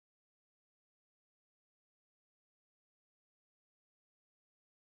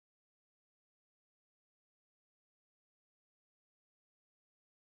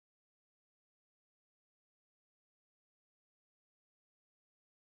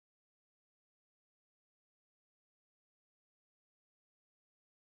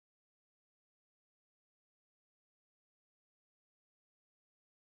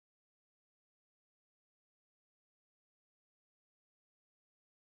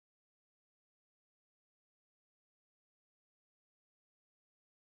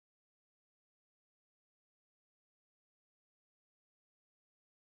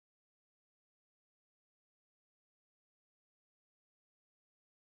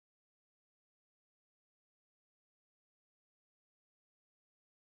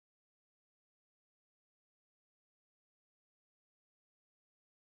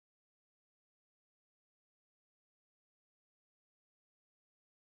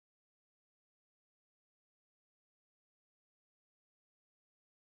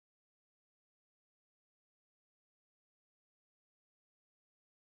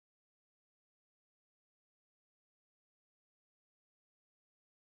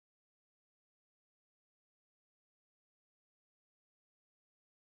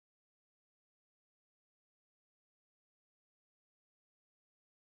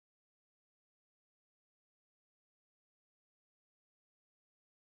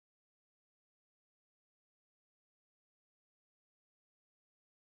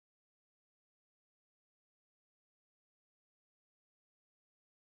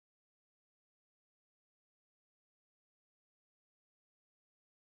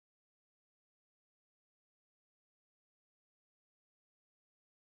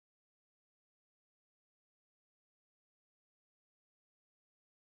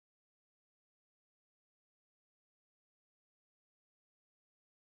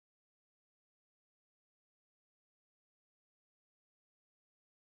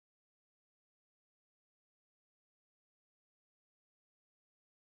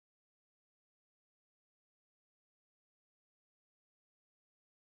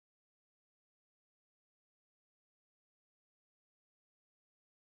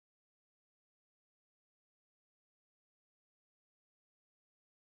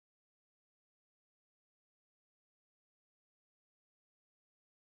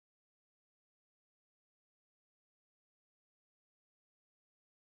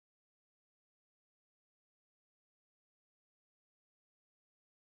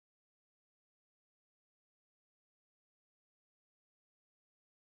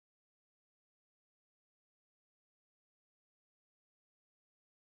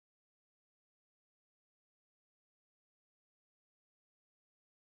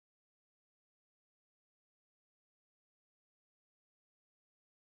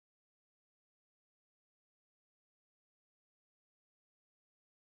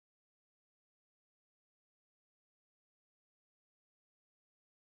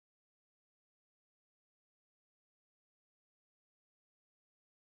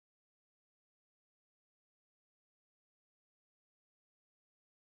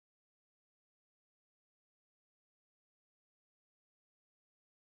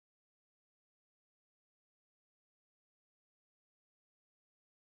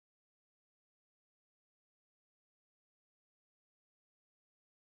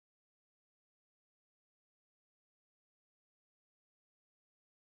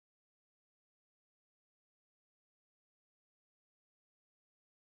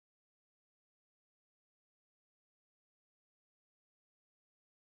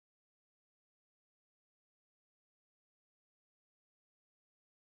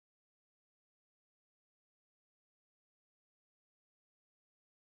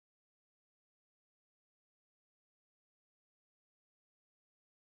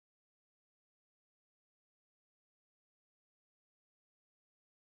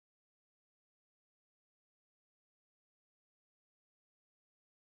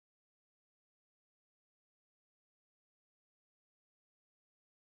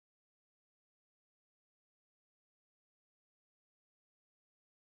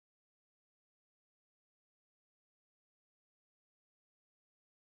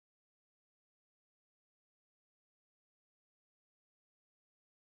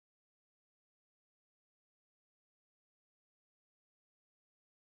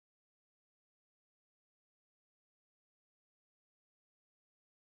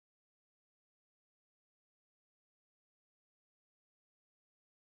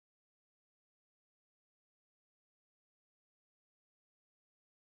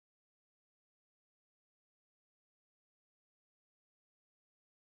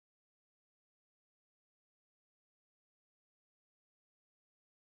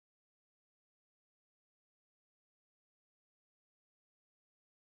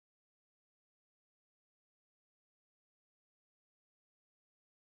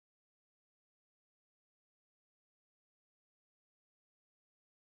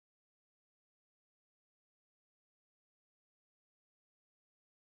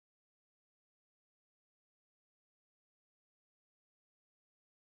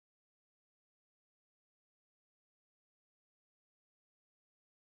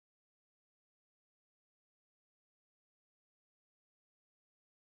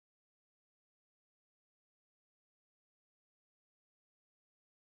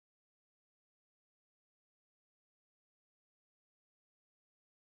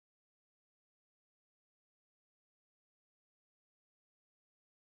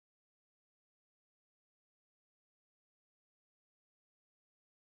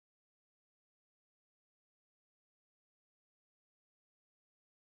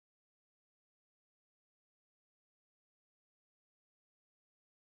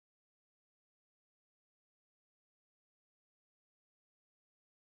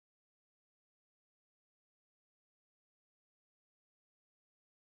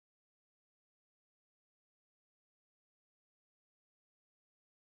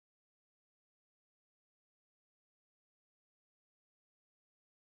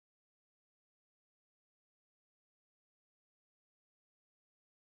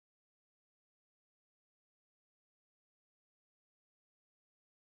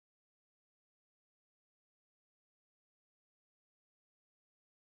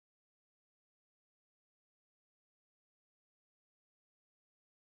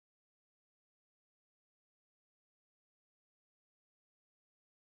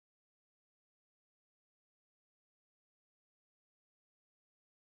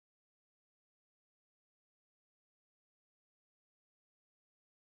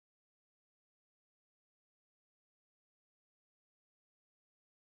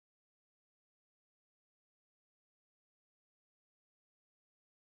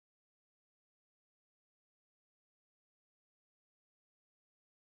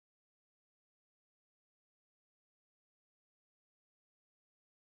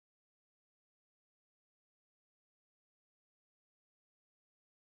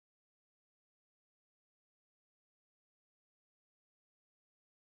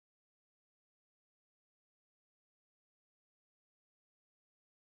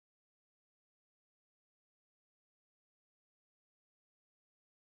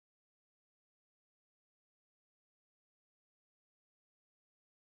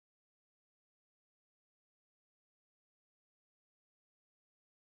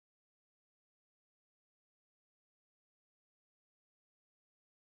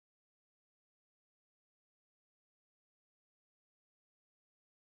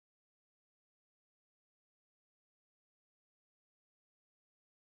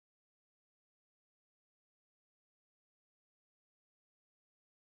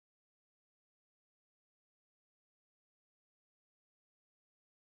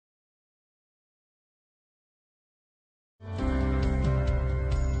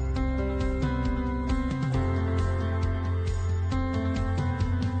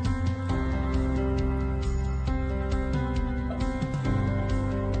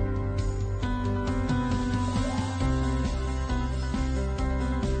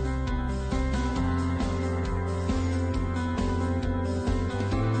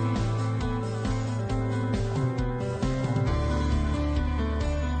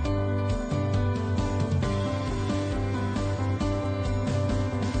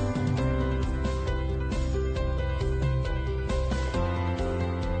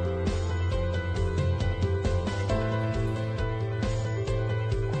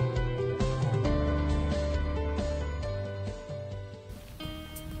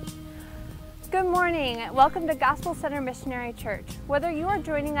Good morning. Welcome to Gospel Center Missionary Church. Whether you are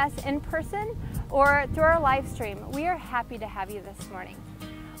joining us in person or through our live stream, we are happy to have you this morning.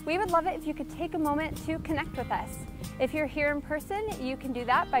 We would love it if you could take a moment to connect with us. If you're here in person, you can do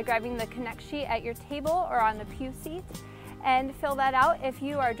that by grabbing the connect sheet at your table or on the pew seat and fill that out. If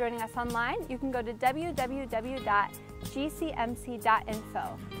you are joining us online, you can go to www.gcmc.info.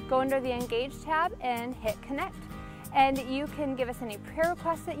 Go under the Engage tab and hit connect. And you can give us any prayer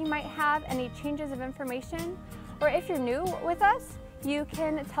requests that you might have, any changes of information, or if you're new with us, you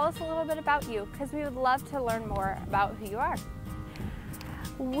can tell us a little bit about you because we would love to learn more about who you are.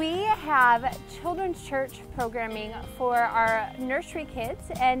 We have children's church programming for our nursery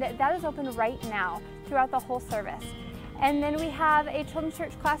kids, and that is open right now throughout the whole service. And then we have a children's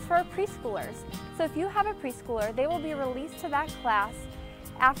church class for our preschoolers. So if you have a preschooler, they will be released to that class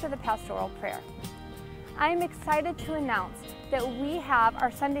after the pastoral prayer. I'm excited to announce that we have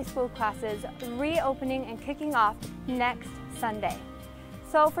our Sunday school classes reopening and kicking off next Sunday.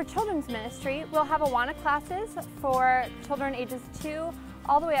 So for children's ministry, we'll have Awana classes for children ages 2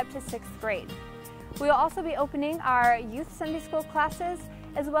 all the way up to 6th grade. We'll also be opening our youth Sunday school classes,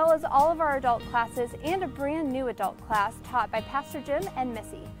 as well as all of our adult classes and a brand new adult class taught by Pastor Jim and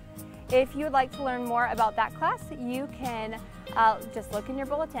Missy. If you would like to learn more about that class, you can just look in your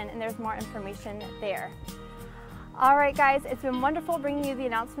bulletin and there's more information there. All right, guys, it's been wonderful bringing you the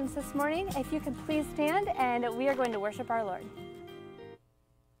announcements this morning. If you could please stand, and we are going to worship our Lord.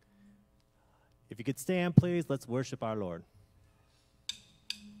 If you could stand, please, let's worship our Lord.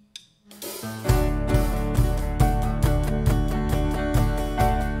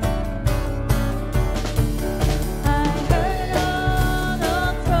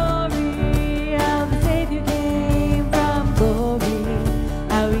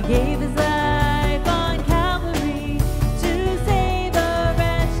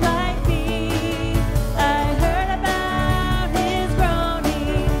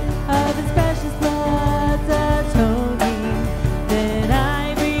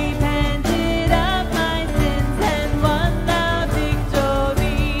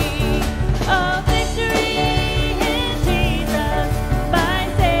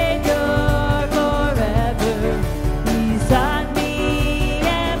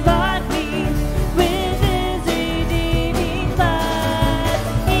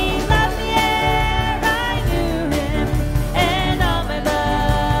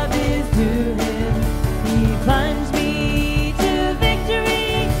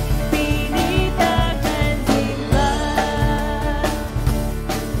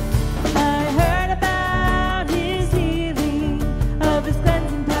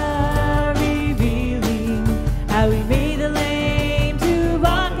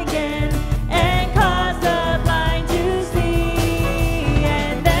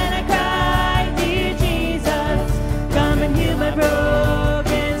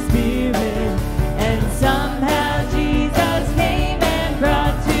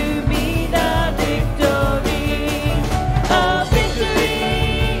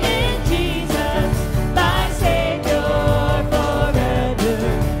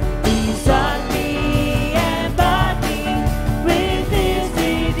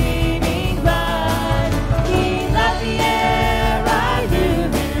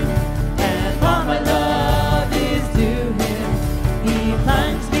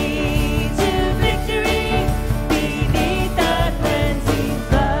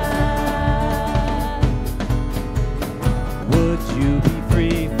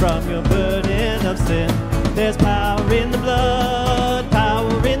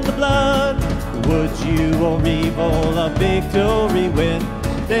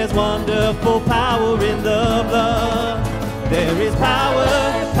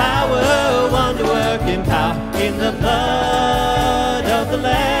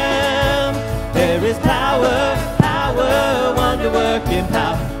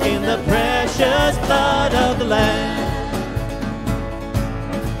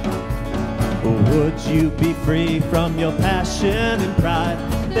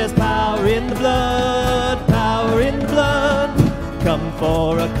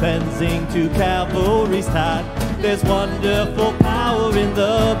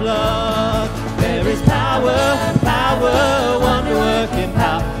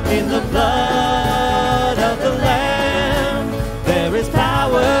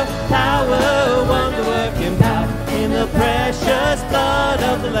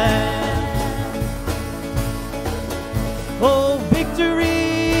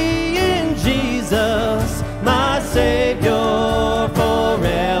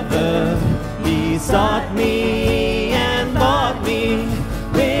 Sought me and bought me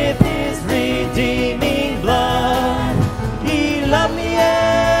with his redeeming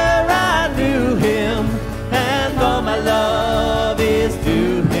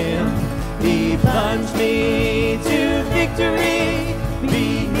victory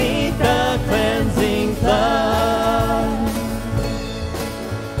beneath the cleansing flood.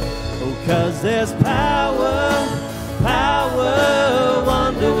 Oh, 'cause there's power, power,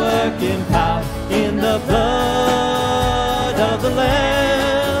 wonder-working power in the blood of the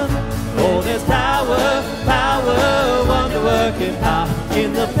Lamb. Oh, there's power, power, wonder-working power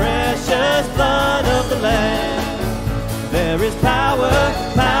in the precious blood of the Lamb. There is power,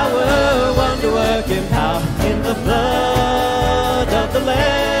 power, wonder-working power in the blood of the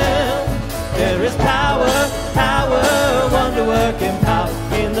Lamb. There is power, power, wonder-working power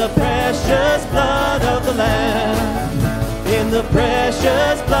in the precious blood of the Lamb. In the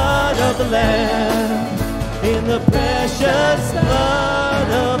precious blood of the Lamb. In the precious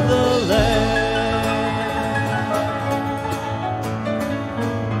blood of the Lamb.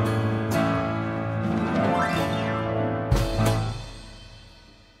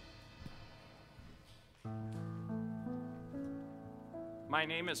 My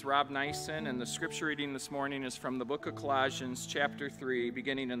name is Rob Nyson, and the scripture reading this morning is from the book of Colossians, chapter 3,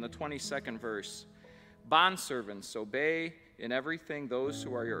 beginning in the 22nd verse. Bondservants, obey in everything those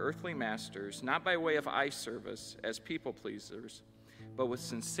who are your earthly masters, not by way of eye service as people pleasers, but with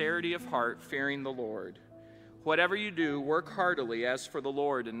sincerity of heart, fearing the Lord. Whatever you do, work heartily as for the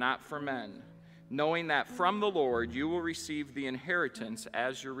Lord and not for men, knowing that from the Lord you will receive the inheritance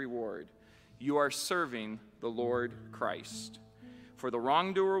as your reward. You are serving the Lord Christ. For the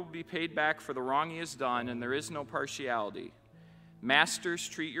wrongdoer will be paid back for the wrong he has done, and there is no partiality. Masters,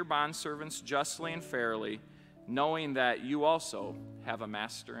 treat your bondservants justly and fairly, knowing that you also have a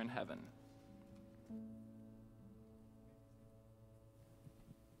master in heaven.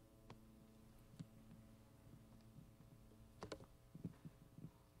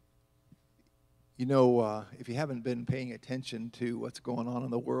 You know, if you haven't been paying attention to what's going on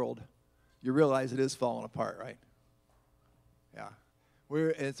in the world, you realize it is falling apart, right? Yeah.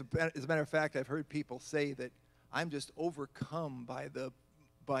 As a matter of fact, I've heard people say that I'm just overcome by the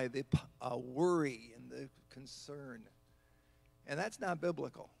worry and the concern. And that's not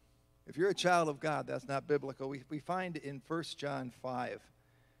biblical. If you're a child of God, that's not biblical. We find in 1 John 5,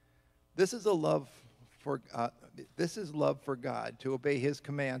 this is love for God, to obey his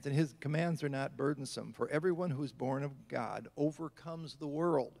commands, and his commands are not burdensome. For everyone who is born of God overcomes the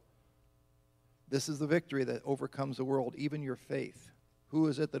world. This is the victory that overcomes the world, even your faith. Who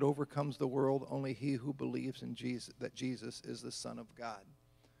is it that overcomes the world? Only he who believes in Jesus, that Jesus is the Son of God.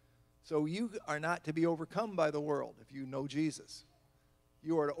 So you are not to be overcome by the world if you know Jesus.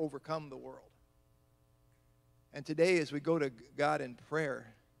 You are to overcome the world. And today, as we go to God in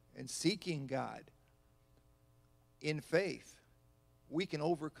prayer and seeking God in faith, we can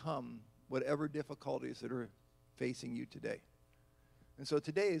overcome whatever difficulties that are facing you today. And so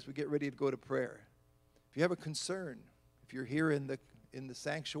today, as we get ready to go to prayer, if you have a concern, if you're here in the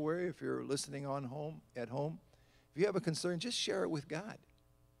sanctuary, if you're listening at home, if you have a concern, just share it with God.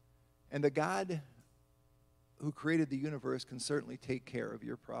 And the God who created the universe can certainly take care of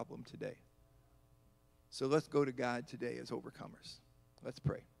your problem today. So let's go to God today as overcomers. Let's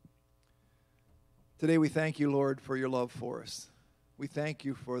pray. Today we thank you, Lord, for your love for us. We thank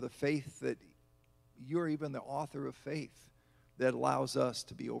you for the faith that you're even the author of faith that allows us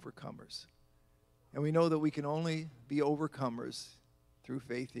to be overcomers. And we know that we can only be overcomers through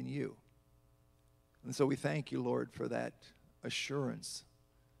faith in you. And so we thank you, Lord, for that assurance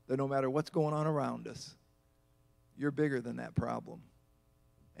that no matter what's going on around us, you're bigger than that problem,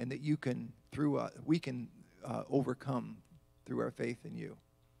 and that you can, we can overcome through our faith in you.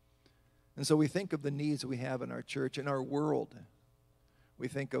 And so we think of the needs that we have in our church, in our world. We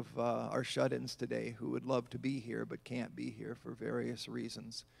think of our shut-ins today who would love to be here but can't be here for various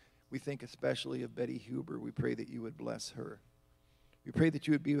reasons. We think especially of Betty Huber. We pray that you would bless her. We pray that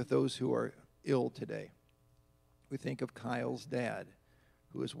you would be with those who are ill today. We think of Kyle's dad,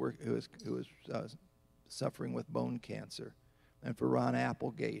 who is suffering with bone cancer, and for Ron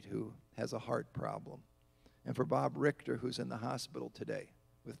Applegate, who has a heart problem, and for Bob Richter, who's in the hospital today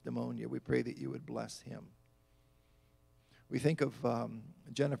with pneumonia. We pray that you would bless him. We think of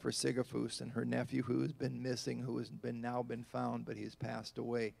Jennifer Sigafus and her nephew, who has been missing, who has now been found, but he's passed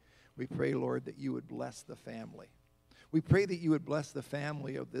away. We pray, Lord, that you would bless the family. We pray that you would bless the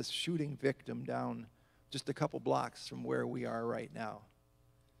family of this shooting victim down just a couple blocks from where we are right now.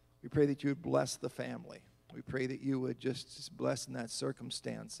 We pray that you would bless the family. We pray that you would just bless in that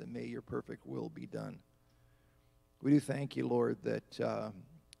circumstance, and may your perfect will be done. We do thank you, Lord, that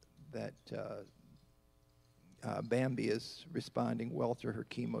Bambi is responding well to her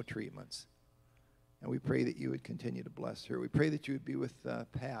chemo treatments. And we pray that you would continue to bless her. We pray that you would be with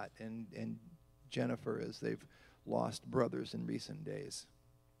Pat and Jennifer as they've lost brothers in recent days.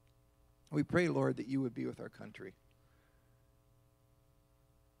 We pray, Lord, that you would be with our country.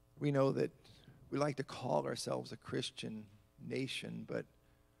 We know that we like to call ourselves a Christian nation, but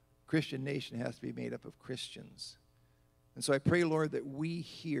Christian nation has to be made up of Christians. And so I pray, Lord, that we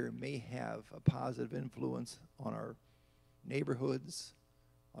here may have a positive influence on our neighborhoods,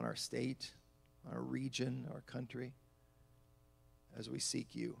 on our state, on our region, our country, as we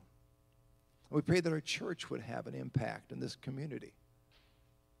seek you. And we pray that our church would have an impact in this community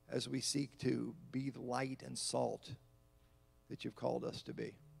as we seek to be the light and salt that you've called us to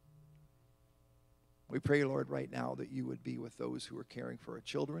be. We pray, Lord, right now that you would be with those who are caring for our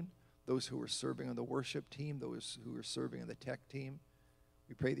children, those who are serving on the worship team, those who are serving on the tech team.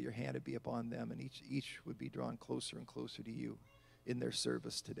 We pray that your hand would be upon them, and each would be drawn closer and closer to you in their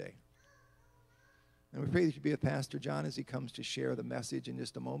service today. And we pray that you be with Pastor John as he comes to share the message in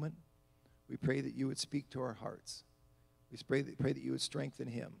just a moment. We pray that you would speak to our hearts. We pray that you would strengthen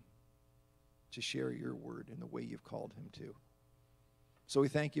him to share your word in the way you've called him to. So we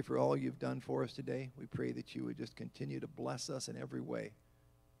thank you for all you've done for us today. We pray that you would just continue to bless us in every way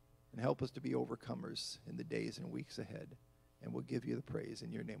and help us to be overcomers in the days and weeks ahead. And we'll give you the praise.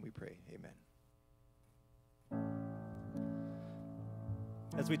 In your name we pray. Amen.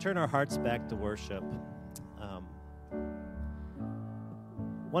 As we turn our hearts back to worship,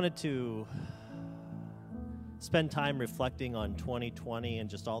 wanted to spend time reflecting on 2020 and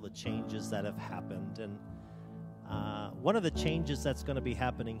just all the changes that have happened. And one of the changes that's going to be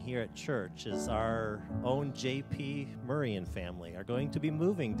happening here at church is our own J.P. Murray family are going to be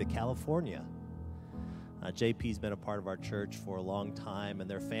moving to California. J.P.'s been a part of our church for a long time, and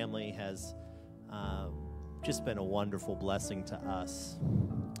their family has just been a wonderful blessing to us.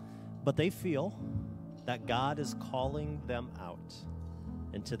 But they feel that God is calling them out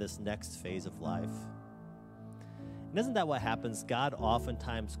into this next phase of life. And isn't that what happens? God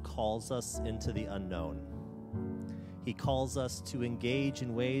oftentimes calls us into the unknown. He calls us to engage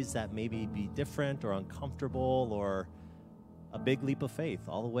in ways that maybe be different or uncomfortable or a big leap of faith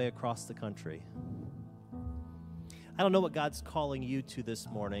all the way across the country. I don't know what God's calling you to this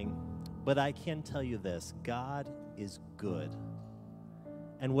morning, but I can tell you this: God is good.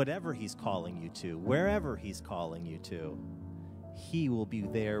 And whatever he's calling you to, wherever he's calling you to, he will be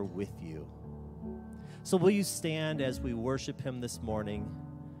there with you. So will you stand as we worship him this morning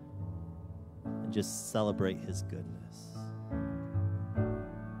and just celebrate his goodness?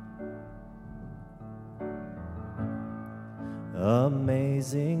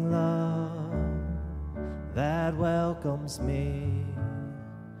 Amazing love that welcomes me,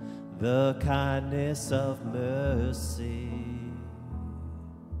 the kindness of mercy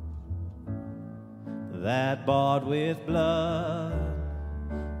that bought with blood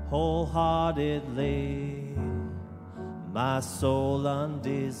wholeheartedly my soul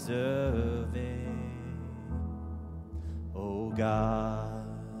undeserving. Oh God,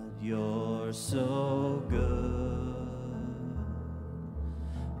 you're so good.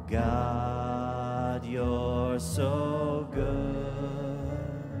 God, you're so good.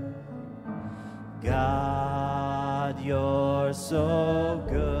 God, you're so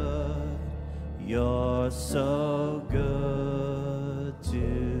good. You're so good to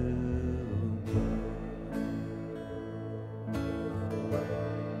me.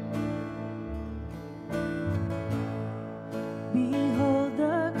 Behold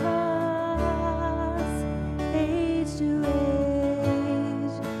the cross, age to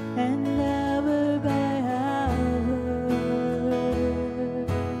age, and never by hour.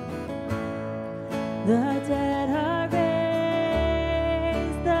 The dead are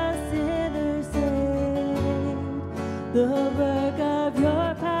raised, the sinners saved, the work of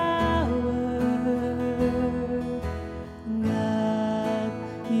your power. God,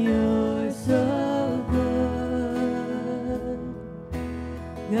 you're so good.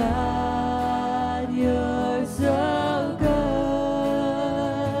 God, you're so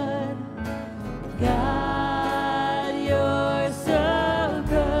good. God, you're so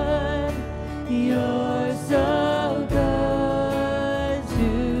good. You're so good to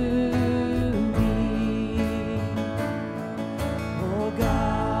me. Oh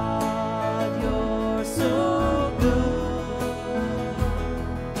God, you're so good.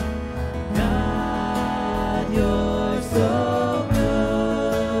 God, you're so good.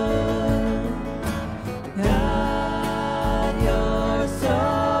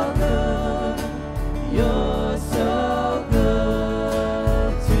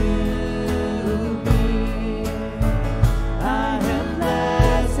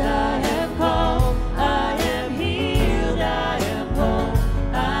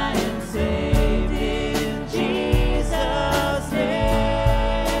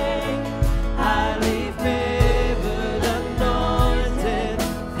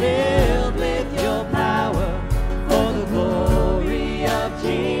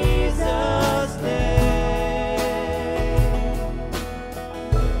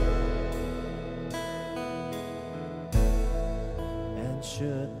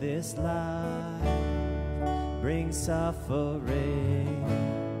 should this life bring suffering,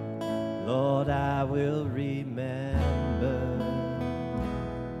 Lord, I will remember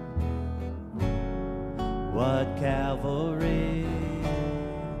what Calvary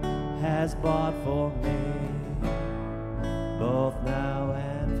has bought for me, both now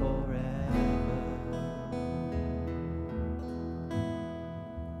and forever.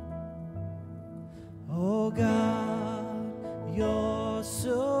 Oh God, you're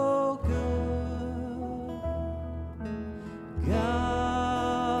so good.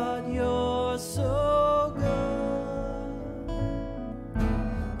 God, you're so good.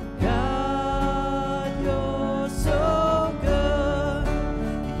 God, you're so good.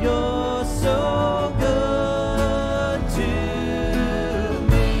 You're so good to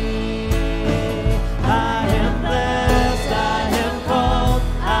me. I am blessed, I am called,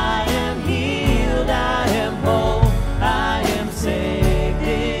 I am healed, I am whole, I am saved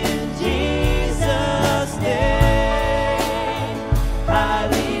in Jesus' name.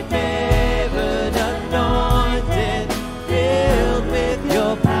 Highly favored, anointed, filled with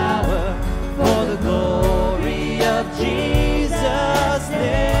your power for the glory of Jesus'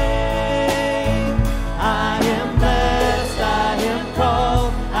 name. I am blessed, I am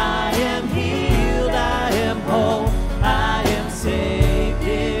called, I am healed, I am whole, I am saved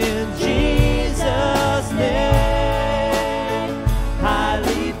in Jesus' name.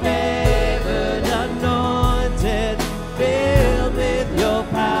 Highly favored, anointed, filled with your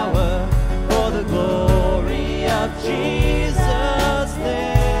power for the glory of Jesus' name.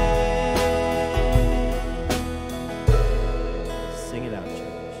 Sing it out, church.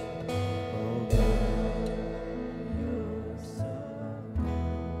 Oh God, you're so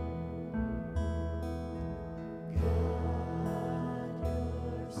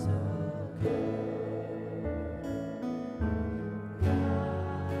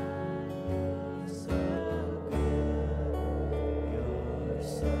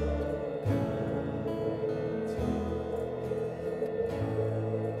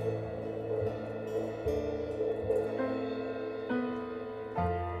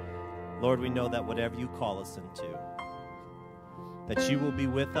Lord, we know that whatever you call us into, that you will be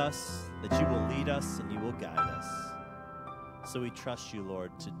with us, that you will lead us, and you will guide us. So we trust you,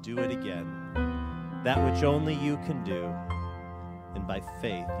 Lord, to do it again, that which only you can do, and by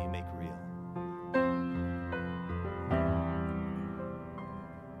faith you make real.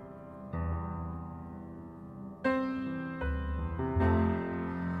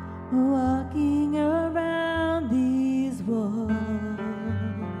 Walking around these walls,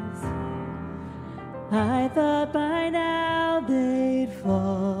 I thought by now they'd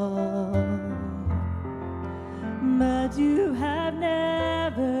fall, but you have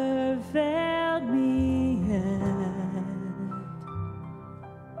never failed me yet.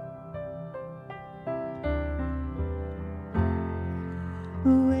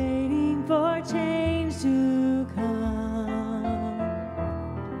 Waiting for change to come,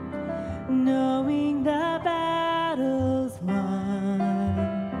 knowing the battle's won,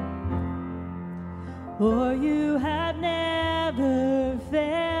 for you have never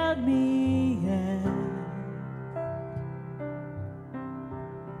failed me yet.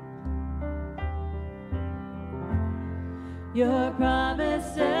 Your promise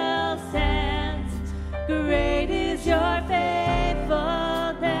still stands, great is your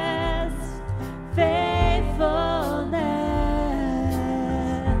faithfulness, faithfulness.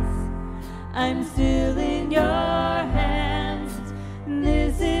 I'm still in your hands,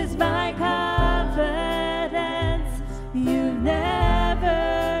 this is my confidence, you've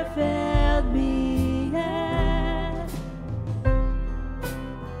never failed me yet.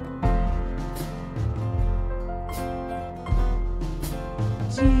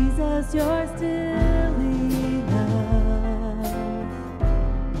 Jesus, you're still enough.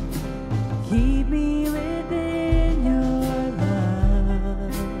 Keep me within your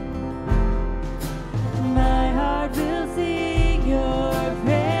love. My heart will sing your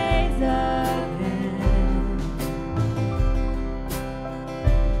praise again.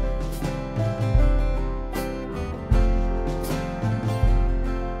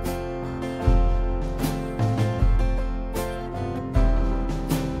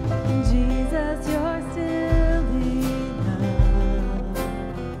 Jesus, you're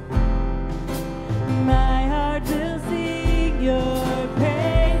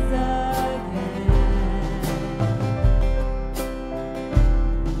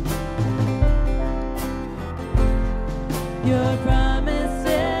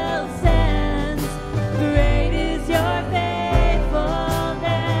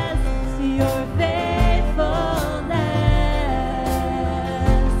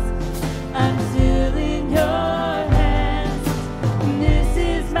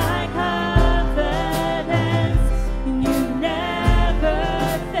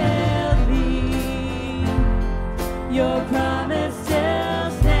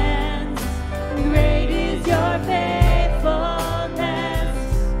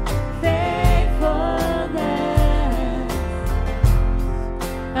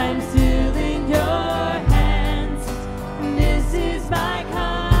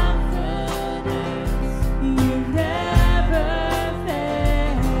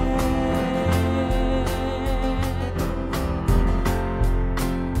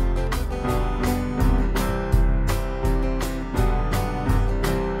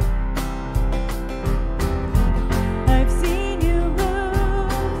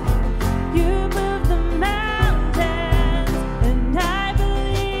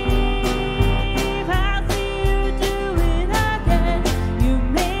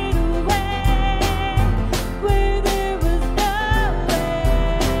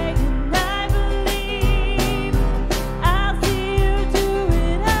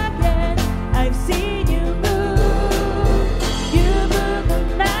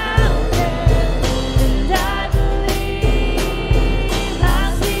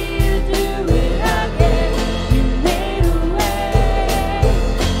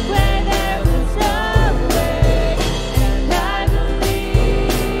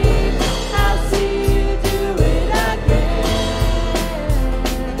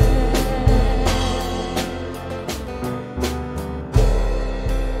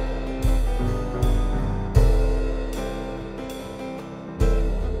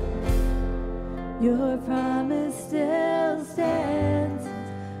Your promise still stands.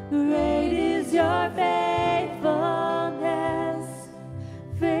 Great is your faithfulness,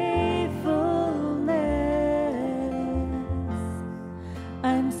 faithfulness.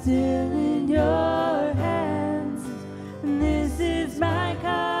 I'm still in your hands. This is my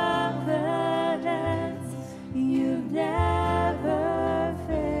confidence. You've never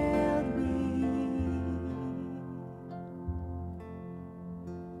failed me.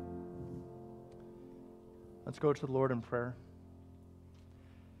 Let's go to the Lord in prayer.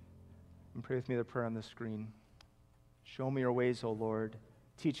 And pray with me the prayer on the screen. Show me your ways, O Lord.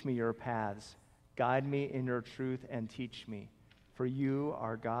 Teach me your paths. Guide me in your truth and teach me. For you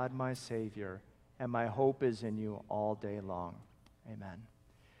are God, my Savior, and my hope is in you all day long. Amen.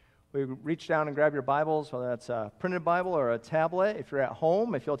 We reach down and grab your Bibles, whether that's a printed Bible or a tablet. If you're at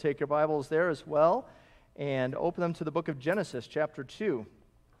home, if you'll take your Bibles there as well, and open them to the book of Genesis, chapter 2.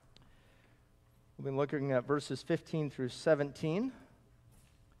 We've been looking at verses 15 through 17.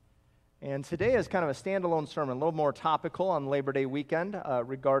 And today is kind of a standalone sermon, a little more topical on Labor Day weekend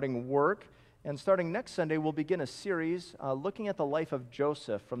regarding work. And starting next Sunday, we'll begin a series looking at the life of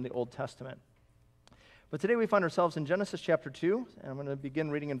Joseph from the Old Testament. But today we find ourselves in Genesis chapter 2, and I'm going to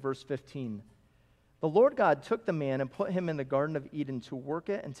begin reading in verse 15. The Lord God took the man and put him in the Garden of Eden to work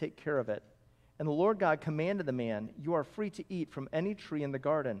it and take care of it. And the Lord God commanded the man, "You are free to eat from any tree in the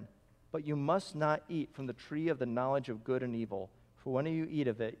garden, but you must not eat from the tree of the knowledge of good and evil. For when you eat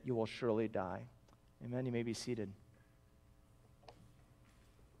of it, you will surely die." Amen. You may be seated.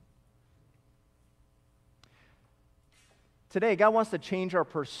 Today, God wants to change our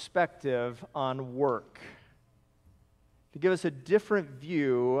perspective on work, to give us a different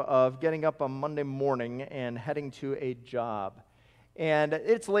view of getting up on Monday morning and heading to a job. And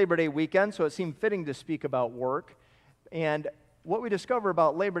it's Labor Day weekend, so it seemed fitting to speak about work. And what we discover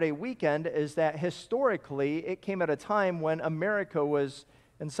about Labor Day weekend is that historically it came at a time when America was,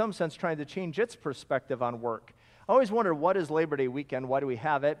 in some sense, trying to change its perspective on work. I always wonder, what is Labor Day weekend? Why do we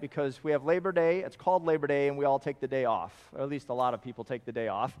have it? Because we have Labor Day, it's called Labor Day, and we all take the day off. Or at least a lot of people take the day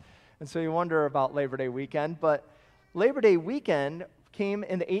off. And so you wonder about Labor Day weekend. But Labor Day weekend came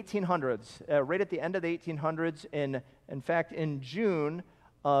in the 1800s, right at the end of the 1800s, in fact, in June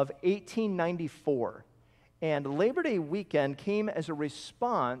of 1894. And Labor Day weekend came as a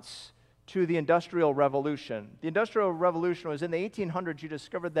response to the Industrial Revolution. The Industrial Revolution was in the 1800s. You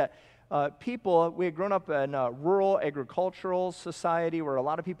discovered that we had grown up in a rural agricultural society where a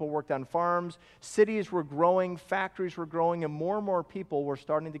lot of people worked on farms. Cities were growing, factories were growing, and more people were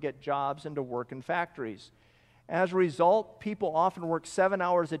starting to get jobs and to work in factories. As a result, people often worked 7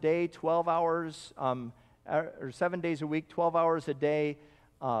 hours a day, 12 hours, or 7 days a week, 12 hours a day.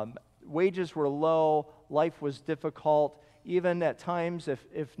 Wages were low, life was difficult. Even at times,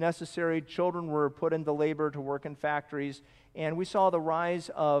 if necessary, children were put into labor to work in factories. And we saw the rise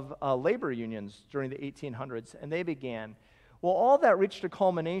of labor unions during the 1800s, and they began. Well, all that reached a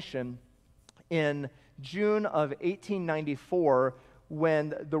culmination in June of 1894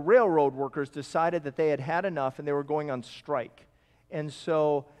 when the railroad workers decided that they had had enough and they were going on strike. And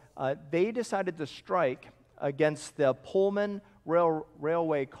so they decided to strike against the Pullman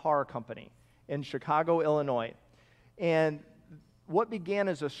Railway Car Company in Chicago, Illinois. And what began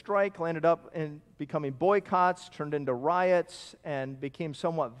as a strike landed up in becoming boycotts, turned into riots, and became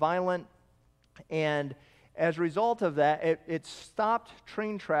somewhat violent. And as a result of that, it stopped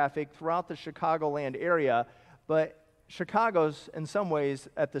train traffic throughout the Chicagoland area, but Chicago's in some ways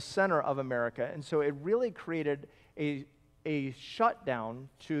at the center of America, and so it really created a shutdown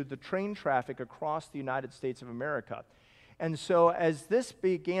to the train traffic across the United States of America. And so as this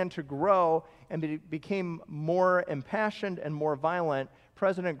began to grow and became more impassioned and more violent,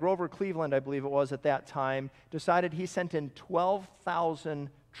 President Grover Cleveland, I believe it was at that time, decided he sent in 12,000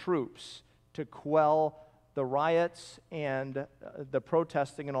 troops to quell the riots and the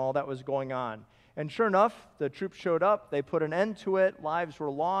protesting and all that was going on. And sure enough, the troops showed up, they put an end to it, lives were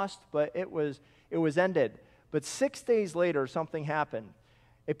lost, but it was ended. But 6 days later, something happened.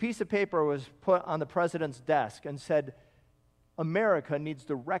 A piece of paper was put on the president's desk and said, America needs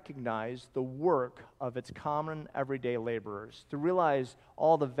to recognize the work of its common everyday laborers, to realize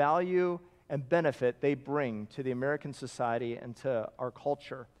all the value and benefit they bring to the American society and to our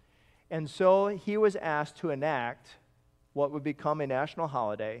culture. And so he was asked to enact what would become a national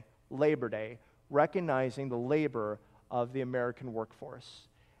holiday, Labor Day, recognizing the labor of the American workforce.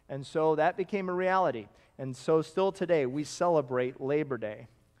 And so that became a reality. And so still today, we celebrate Labor Day.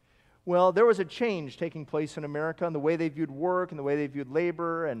 Well, there was a change taking place in America in the way they viewed work and the way they viewed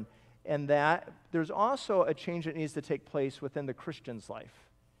labor, and that. There's also a change that needs to take place within the Christian's life.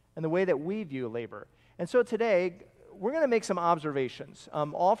 and the way that we view labor. And so today, we're going to make some observations,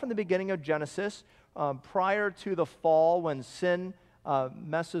 all from the beginning of Genesis, prior to the fall when sin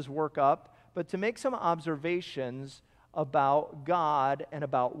messes work up, but to make some observations about God and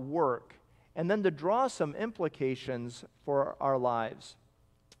about work, and then to draw some implications for our lives.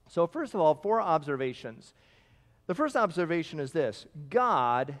 So first of all, 4 observations. The first observation is this: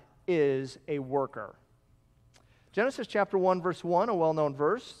 God is a worker. Genesis chapter 1, verse 1, a well-known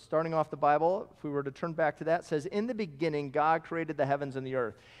verse, starting off the Bible, if we were to turn back to that, says, "In the beginning, God created the heavens and the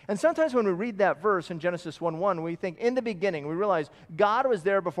earth." And sometimes when we read that verse in Genesis 1:1, we think, in the beginning, we realize God was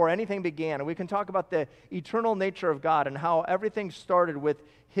there before anything began. And we can talk about the eternal nature of God and how everything started with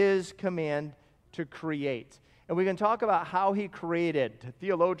His command to create. And we can talk about how He created.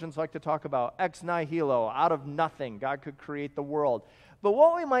 Theologians like to talk about ex nihilo, out of nothing, God could create the world. But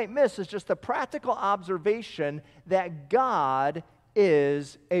what we might miss is just the practical observation that God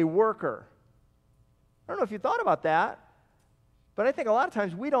is a worker. I don't know if you thought about that, but I think a lot of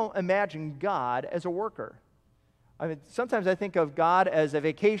times we don't imagine God as a worker. I mean, sometimes I think of God as a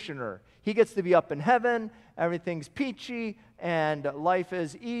vacationer. He gets to be up in heaven, everything's peachy, and life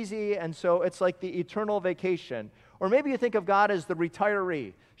is easy, and so it's like the eternal vacation. Or maybe you think of God as the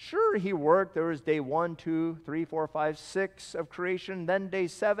retiree. Sure, He worked. There was day 1, 2, 3, 4, 5, 6 of creation. Then day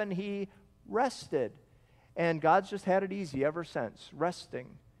 7, He rested. And God's just had it easy ever since, resting.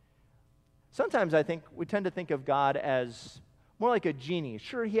 Sometimes I think we tend to think of God as more like a genie.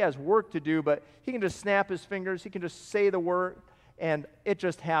 Sure, He has work to do, but He can just snap His fingers. He can just say the word, and it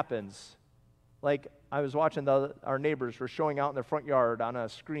just happens. Like I was watching our neighbors were showing out in their front yard on a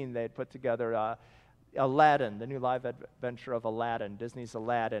screen they had put together, Aladdin, the new live adventure of Aladdin, Disney's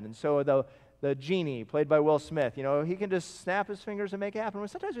Aladdin. And so the genie, played by Will Smith, he can just snap his fingers and make it happen.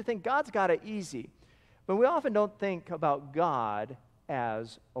 Sometimes we think God's got it easy, but we often don't think about God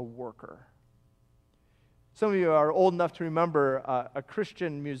as a worker. Some of you are old enough to remember a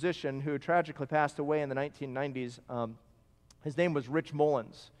Christian musician who tragically passed away in the 1990s. His name was Rich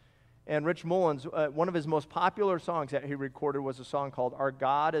Mullins. And Rich Mullins, one of his most popular songs that he recorded was a song called "Our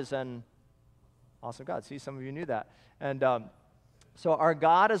God is an Awesome God." See, some of you knew that. And so our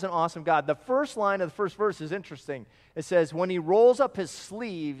God is an awesome God. The first line of the first verse is interesting. It says, "When He rolls up His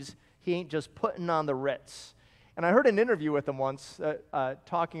sleeves, He ain't just putting on the Ritz." And I heard an interview with him once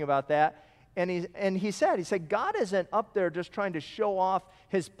talking about that. And he said, God isn't up there just trying to show off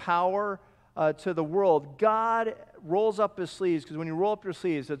His power to the world. God rolls up His sleeves, because when you roll up your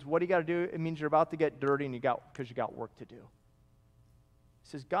sleeves, it's what you got to do. It means you're about to get dirty, and because you got work to do. He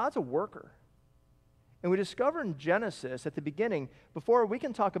says God's a worker. And we discover in Genesis at the beginning, before we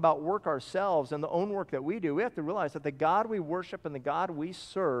can talk about work ourselves and the own work that we do, we have to realize that the God we worship and the God we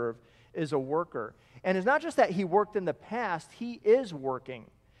serve is a worker. And it's not just that He worked in the past, He is working.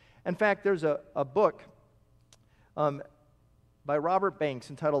 In fact, there's a book by Robert Banks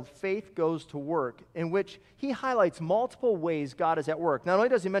entitled "Faith Goes to Work," in which he highlights multiple ways God is at work. Not only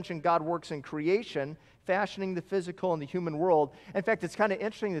does he mention God works in creation, fashioning the physical and the human world. In fact, it's kind of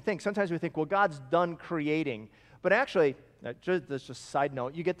interesting to think. Sometimes we think, well, God's done creating. But actually, this is just a side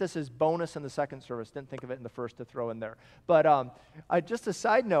note, you get this as bonus in the second service. Didn't think of it in the first to throw in there. But just a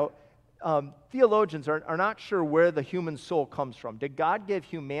side note, theologians are not sure where the human soul comes from. Did God give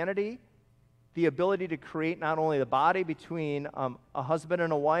humanity the ability to create not only the body between a husband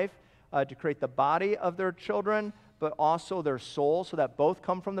and a wife, to create the body of their children, but also their soul, so that both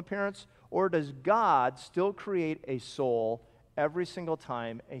come from the parents? Or does God still create a soul every single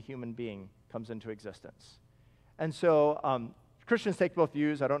time a human being comes into existence? And so Christians take both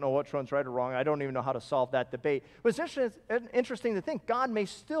views. I don't know which one's right or wrong. I don't even know how to solve that debate. But it's interesting to think God may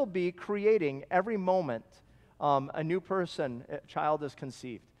still be creating every moment a new person, a child is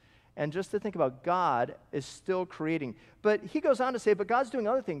conceived. And just to think about God is still creating. But he goes on to say, but God's doing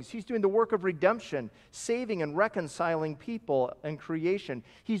other things. He's doing the work of redemption, saving and reconciling people and creation.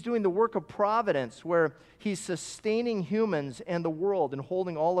 He's doing the work of providence, where He's sustaining humans and the world and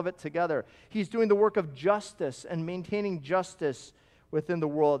holding all of it together. He's doing the work of justice and maintaining justice within the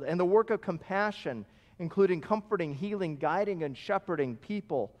world, and the work of compassion, including comforting, healing, guiding, and shepherding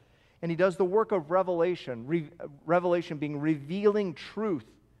people. And He does the work of revelation, revelation being revealing truth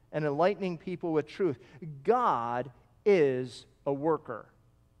and enlightening people with truth. God is a worker.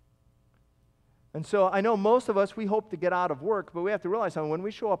 And so I know most of us, we hope to get out of work, but we have to realize that when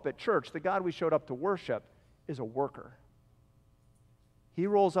we show up at church, the God we showed up to worship is a worker. He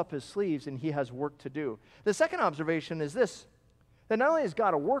rolls up His sleeves and He has work to do. The second observation is this, that not only is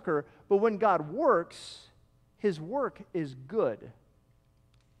God a worker, but when God works, His work is good.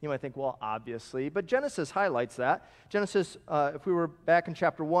 You might think, well, obviously. But Genesis highlights that. Genesis, if we were back in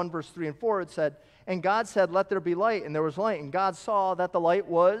chapter 1, verse 3 and 4, it said, "And God said, let there be light, and there was light. And God saw that the light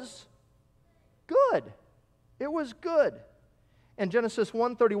was good." It was good. And Genesis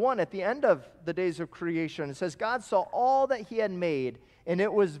 1:31, at the end of the days of creation, it says, God saw all that he had made, and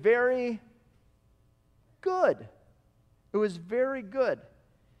it was very good. It was very good.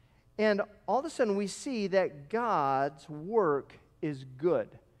 And all of a sudden we see that God's work is good.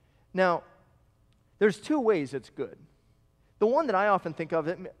 Now, there's two ways it's good. The one that I often think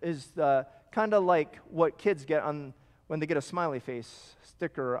of is kind of like what kids get on when they get a smiley face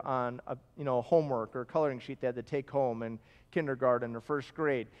sticker on a homework or coloring sheet they had to take home in kindergarten or first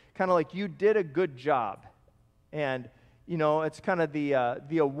grade. Kind of like you did a good job. And it's kind of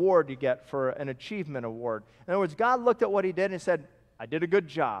the award you get for an achievement award. In other words, God looked at what he did and said, I did a good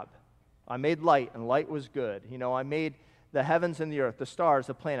job. I made light, and light was good. I made the heavens and the earth, the stars,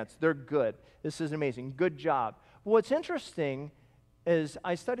 the planets. They're good. This is amazing. Good job. But what's interesting is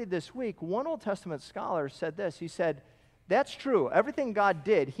I studied this week, one Old Testament scholar said this. He said, that's true. Everything God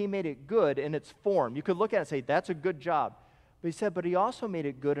did, he made it good in its form. You could look at it and say, that's a good job. But he said, but he also made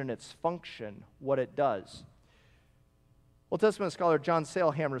it good in its function, what it does. Old Testament scholar John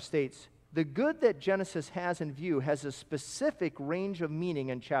Sailhammer states, the good that Genesis has in view has a specific range of meaning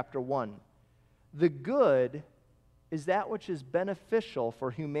in chapter 1. The good is that which is beneficial for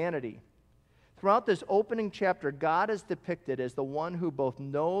humanity. Throughout this opening chapter, God is depicted as the one who both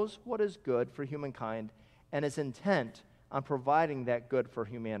knows what is good for humankind and is intent on providing that good for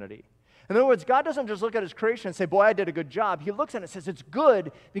humanity. In other words, God doesn't just look at his creation and say, boy, I did a good job. He looks at it and says, it's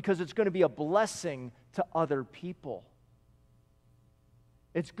good because it's going to be a blessing to other people.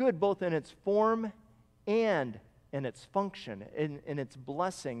 It's good both in its form and in its function, in its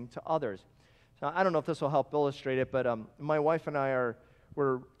blessing to others. Now, I don't know if this will help illustrate it, but my wife and I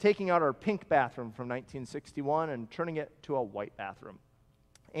we're taking out our pink bathroom from 1961 and turning it to a white bathroom.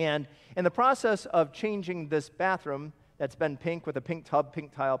 And in the process of changing this bathroom that's been pink with a pink tub,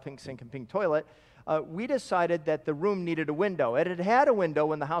 pink tile, pink sink, and pink toilet, we decided that the room needed a window. It had a window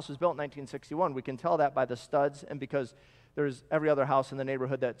when the house was built in 1961. We can tell that by the studs and because there's every other house in the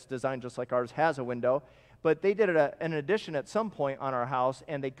neighborhood that's designed just like ours has a window. But they did an addition at some point on our house,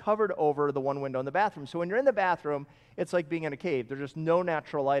 and they covered over the one window in the bathroom. So when you're in the bathroom, it's like being in a cave. There's just no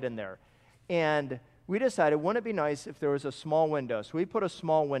natural light in there. And we decided, wouldn't it be nice if there was a small window? So we put a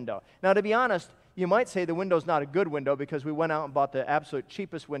small window. Now, to be honest, you might say the window's not a good window because we went out and bought the absolute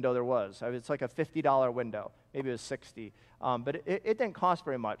cheapest window there was. It's like a $50 window. Maybe it was $60. But it didn't cost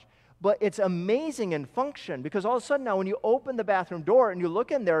very much. But it's amazing in function because all of a sudden now when you open the bathroom door and you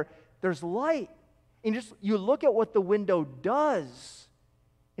look in there, there's light. And you look at what the window does.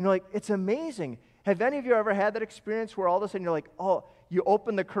 And you're like, it's amazing. Have any of you ever had that experience where all of a sudden you're like, oh, you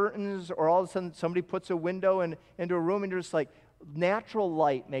open the curtains or all of a sudden somebody puts a window into a room and you're just like, natural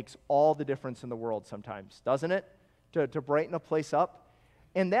light makes all the difference in the world sometimes, doesn't it? To brighten a place up.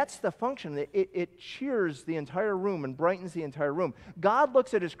 And that's the function. It cheers the entire room and brightens the entire room. God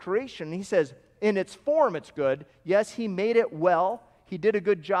looks at his creation and he says, in its form it's good. Yes, he made it well. He did a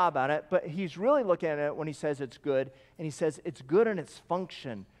good job on it, but he's really looking at it when he says it's good, and he says it's good in its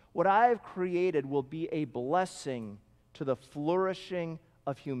function. What I have created will be a blessing to the flourishing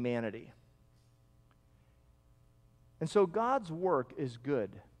of humanity. And so God's work is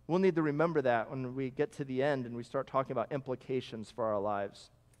good. We'll need to remember that when we get to the end and we start talking about implications for our lives.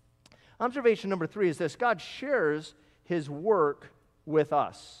 Observation number 3 is this: God shares his work with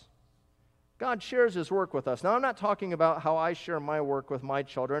us. God shares his work with us. Now, I'm not talking about how I share my work with my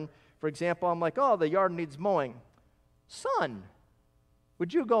children. For example, I'm like, oh, the yard needs mowing. Son,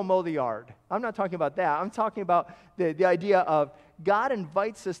 would you go mow the yard? I'm not talking about that. I'm talking about the idea of God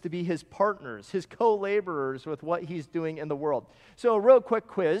invites us to be his partners, his co-laborers with what he's doing in the world. So a real quick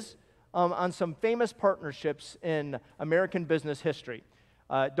quiz on some famous partnerships in American business history.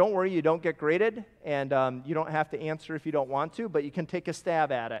 Don't worry, you don't get graded, and you don't have to answer if you don't want to, but you can take a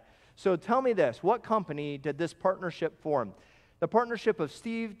stab at it. So tell me this, what company did this partnership form? The partnership of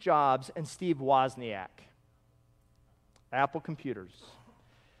Steve Jobs and Steve Wozniak. Apple Computers.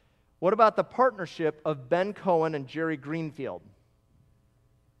 What about the partnership of Ben Cohen and Jerry Greenfield?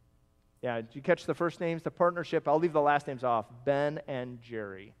 Yeah, did you catch the first names? The partnership, I'll leave the last names off. Ben and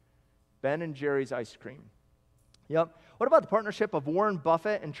Jerry. Ben and Jerry's Ice Cream. Yep. What about the partnership of Warren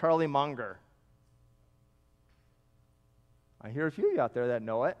Buffett and Charlie Munger? I hear a few of you out there that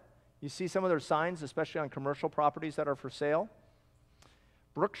know it. You see some of their signs, especially on commercial properties that are for sale.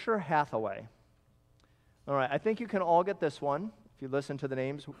 Berkshire Hathaway. All right, I think you can all get this one if you listen to the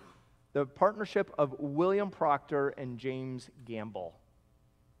names. The partnership of William Procter and James Gamble.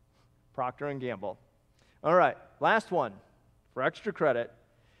 Procter & Gamble. All right, last one for extra credit.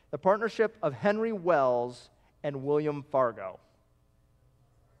 The partnership of Henry Wells and William Fargo.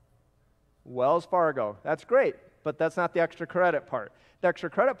 Wells Fargo. That's great, but that's not the extra credit part. The extra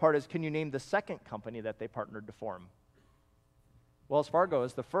credit part is, can you name the second company that they partnered to form? Wells Fargo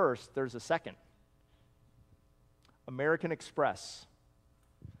is the first. There's a second. American Express.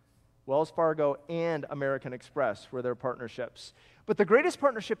 Wells Fargo and American Express were their partnerships. But the greatest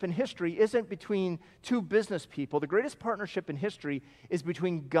partnership in history isn't between two business people. The greatest partnership in history is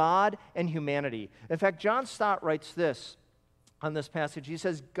between God and humanity. In fact, John Stott writes this on this passage. He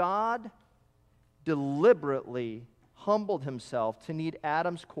says, God deliberately humbled himself to need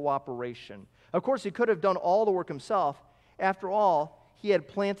Adam's cooperation. Of course, he could have done all the work himself. After all, he had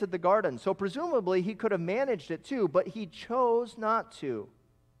planted the garden. So presumably, he could have managed it too, but he chose not to.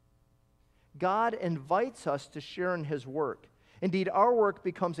 God invites us to share in his work. Indeed, our work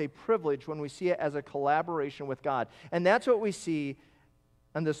becomes a privilege when we see it as a collaboration with God. And that's what we see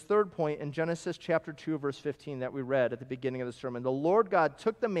on this third point in Genesis chapter 2, verse 15 that we read at the beginning of the sermon. The Lord God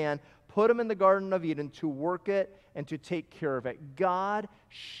took the man, put him in the Garden of Eden to work it and to take care of it. God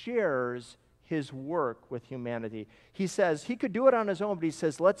shares his work with humanity. He says he could do it on his own, but he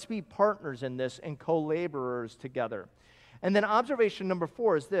says, let's be partners in this and co-laborers together. And then observation number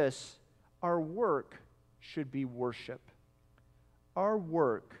 4 is this: our work should be worship. Our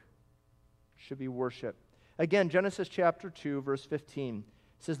work should be worship. Again, Genesis chapter 2, verse 15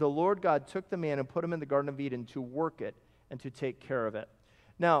 says, the Lord God took the man and put him in the Garden of Eden to work it and to take care of it.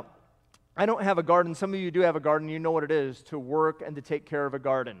 Now, I don't have a garden. Some of you do have a garden. You know what it is to work and to take care of a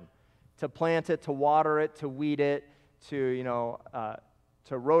garden. To plant it, to water it, to weed it, to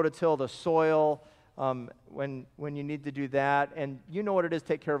rototill the soil, when you need to do that, and you know what it is to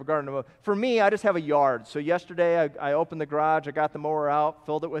take care of a garden. For me, I just have a yard. So yesterday, I opened the garage, I got the mower out,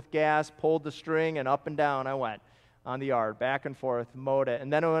 filled it with gas, pulled the string, and up and down I went on the yard, back and forth, mowed it.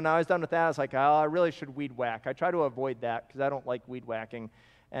 And then when I was done with that, I was like, oh, I really should weed whack. I try to avoid that because I don't like weed whacking.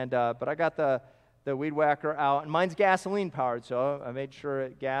 But I got the weed whacker out, and mine's gasoline powered, so I made sure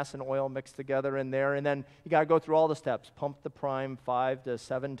gas and oil mixed together in there. And then you got to go through all the steps: pump the prime 5 to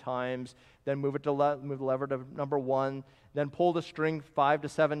 7 times, then move the lever to number 1, then pull the string 5 to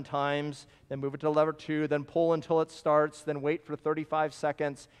 7 times, then move it to lever 2, then pull until it starts, then wait for 35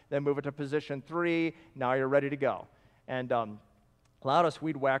 seconds, then move it to position 3. Now you're ready to go. And loudest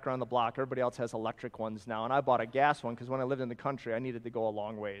weed whacker on the block. Everybody else has electric ones now, and I bought a gas one because when I lived in the country, I needed to go a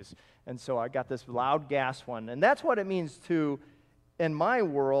long ways. And so I got this loud gas one. And that's what it means to, in my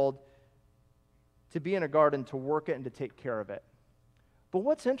world, to be in a garden, to work it and to take care of it. But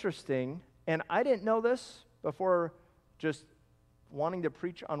what's interesting, and I didn't know this before just wanting to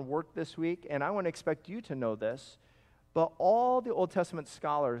preach on work this week, and I want to expect you to know this, but all the Old Testament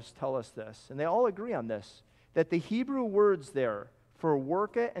scholars tell us this, and they all agree on this, that the Hebrew words there for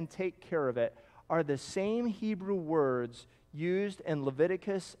work it and take care of it are the same Hebrew words used in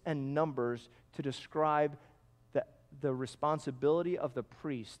Leviticus and Numbers to describe the responsibility of the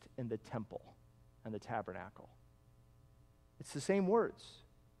priest in the temple and the tabernacle. It's the same words.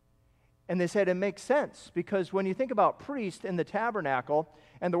 And they said it makes sense because when you think about priest in the tabernacle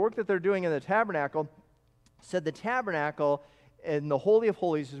and the work that they're doing in the tabernacle, said the tabernacle in the Holy of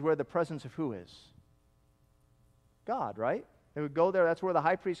Holies is where the presence of who is? God, right? They would go there. That's where the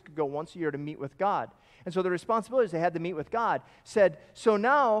high priest could go once a year to meet with God. And so the responsibilities they had to meet with God said, so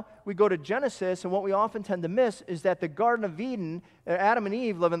now we go to Genesis, and what we often tend to miss is that the Garden of Eden, Adam and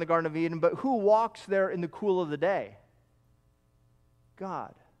Eve live in the Garden of Eden, but who walks there in the cool of the day?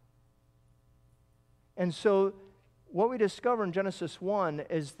 God. And so what we discover in Genesis 1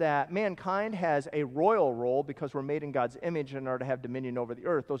 is that mankind has a royal role because we're made in God's image and are to have dominion over the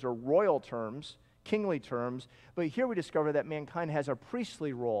earth. Those are royal terms, kingly terms, but here we discover that mankind has a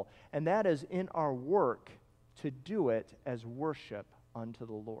priestly role, and that is in our work to do it as worship unto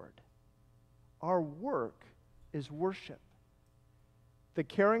the Lord. Our work is worship. The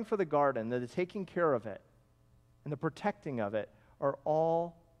caring for the garden, the taking care of it, and the protecting of it are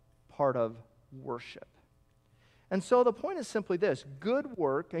all part of worship. And so the point is simply this: good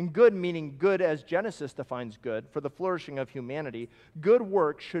work, and good meaning good as Genesis defines good, for the flourishing of humanity, good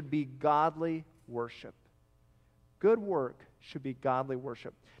work should be godly worship. Good work should be godly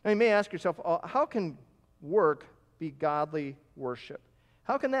worship. Now you may ask yourself, how can work be godly worship?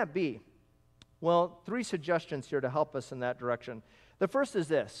 How can that be? Well, 3 suggestions here to help us in that direction. The first is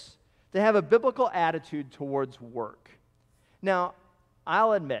this: to have a biblical attitude towards work. Now,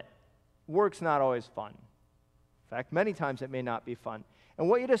 I'll admit, work's not always fun. In fact, many times it may not be fun. And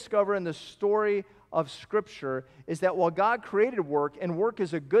what you discover in the story of Scripture is that while God created work, and work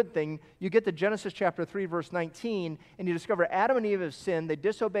is a good thing, you get to Genesis chapter 3, verse 19, and you discover Adam and Eve have sinned, they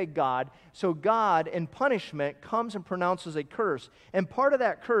disobeyed God, so God, in punishment, comes and pronounces a curse. And part of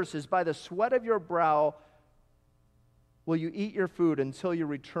that curse is, by the sweat of your brow will you eat your food until you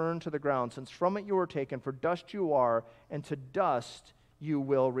return to the ground, since from it you were taken, for dust you are, and to dust you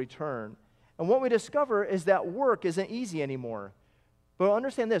will return. And what we discover is that work isn't easy anymore. But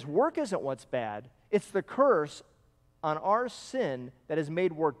understand this, work isn't what's bad. It's the curse on our sin that has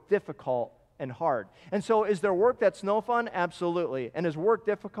made work difficult and hard. And so is there work that's no fun? Absolutely. And is work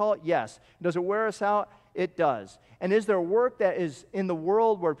difficult? Yes. Does it wear us out? It does. And is there work that is in the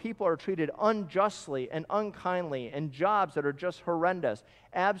world where people are treated unjustly and unkindly, and jobs that are just horrendous?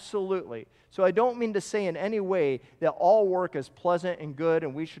 Absolutely. So I don't mean to say in any way that all work is pleasant and good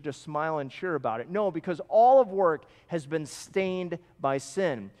and we should just smile and cheer about it. No, because all of work has been stained by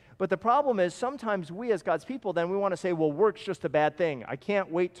sin. But the problem is sometimes we as God's people, then we want to say, well, work's just a bad thing. I can't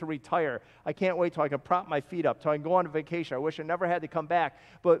wait to retire. I can't wait till I can prop my feet up, till I can go on vacation. I wish I never had to come back.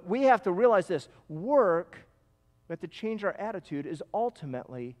 But we have to realize this. Work, we have to change our attitude, is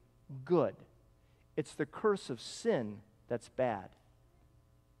ultimately good. It's the curse of sin that's bad.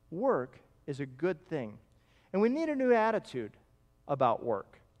 Work is a good thing. And we need a new attitude about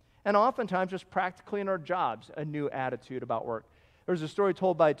work. And oftentimes, just practically in our jobs, a new attitude about work. There's a story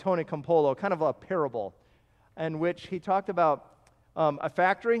told by Tony Campolo, kind of a parable, in which he talked about a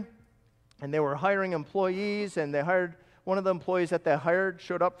factory, and they were hiring employees, and they hired one of the employees that they hired,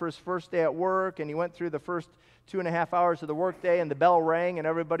 showed up for his first day at work, and he went through the first 2.5 hours of the workday, and the bell rang, and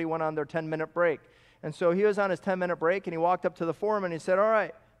everybody went on their 10-minute break. And so he was on his 10-minute break, and he walked up to the foreman, and he said, all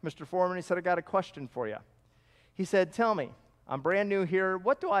right, Mr. Foreman, he said, I got a question for you. He said, tell me, I'm brand new here.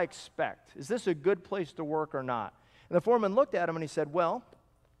 What do I expect? Is this a good place to work or not? And the foreman looked at him and he said, well,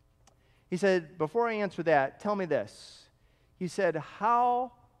 he said, before I answer that, tell me this. He said,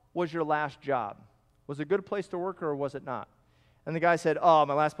 how was your last job? Was it a good place to work or was it not? And the guy said, oh,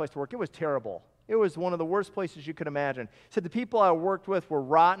 my last place to work, it was terrible. It was one of the worst places you could imagine. He said, the people I worked with were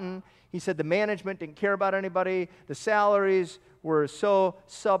rotten. He said, the management didn't care about anybody. The salaries were so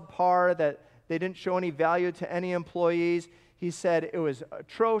subpar that they didn't show any value to any employees. He said it was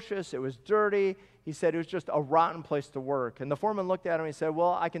atrocious, it was dirty. He said it was just a rotten place to work. And the foreman looked at him and he said,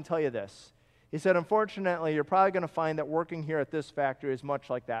 well, I can tell you this. He said, unfortunately, you're probably going to find that working here at this factory is much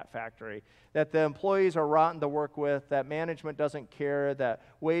like that factory, that the employees are rotten to work with, that management doesn't care, that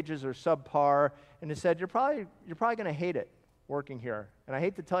wages are subpar. And he said, you're probably going to hate it working here. And I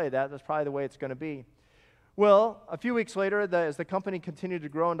hate to tell you that, that's probably the way it's going to be. Well, a few weeks later, as the company continued to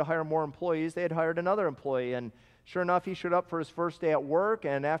grow and to hire more employees, they had hired another employee. And sure enough, he showed up for his first day at work,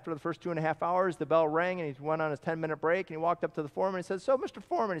 and after the first 2.5 hours, the bell rang, and he went on his 10-minute break, and he walked up to the foreman, and he said, so, Mr.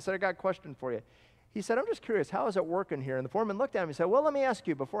 Foreman, he said, I got a question for you. He said, I'm just curious, how is it working here? And the foreman looked at him and said, well, let me ask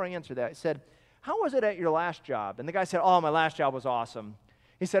you before I answer that. He said, how was it at your last job? And the guy said, oh, my last job was awesome.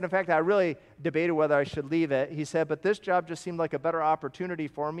 He said, in fact, I really debated whether I should leave it. He said, but this job just seemed like a better opportunity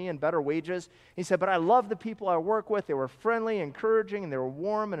for me and better wages. He said, but I love the people I work with. They were friendly, encouraging, and they were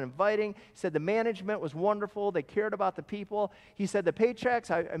warm and inviting. He said, the management was wonderful. They cared about the people. He said, the paychecks,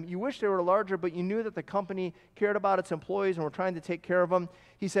 I mean, you wish they were larger, but you knew that the company cared about its employees and were trying to take care of them.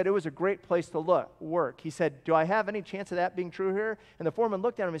 He said, it was a great place to work. He said, do I have any chance of that being true here? And the foreman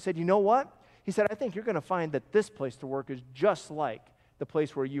looked at him and said, you know what? He said, I think you're going to find that this place to work is just like the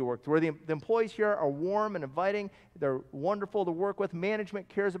place where you worked, where the employees here are warm and inviting, they're wonderful to work with, management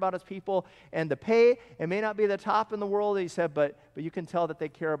cares about its people, and the pay, it may not be the top in the world, he said, but you can tell that they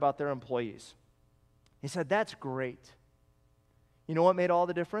care about their employees. He said, that's great. You know what made all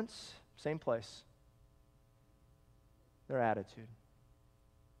the difference? Same place. Their attitude.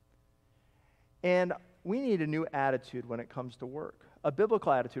 And we need a new attitude when it comes to work, a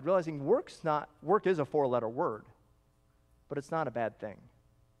biblical attitude, realizing work is a 4-letter word. But it's not a bad thing.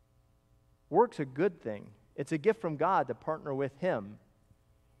 Work's a good thing. It's a gift from God to partner with Him.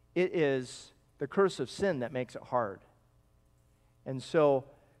 It is the curse of sin that makes it hard. And so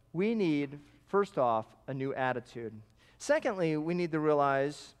we need, first off, a new attitude. Secondly, we need to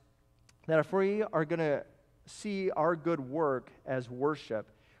realize that if we are going to see our good work as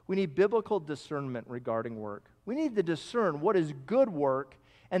worship, we need biblical discernment regarding work. We need to discern what is good work.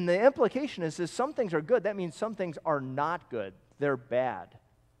 And the implication is some things are good. That means some things are not good. They're bad.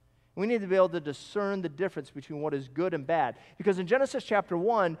 We need to be able to discern the difference between what is good and bad. Because in Genesis chapter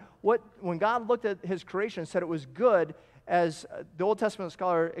 1, when God looked at His creation and said it was good, as the Old Testament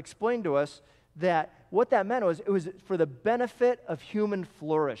scholar explained to us, that what that meant was it was for the benefit of human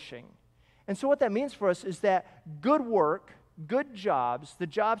flourishing. And so what that means for us is that good work, good jobs, the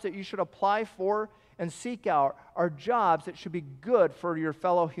jobs that you should apply for and seek out are jobs that should be good for your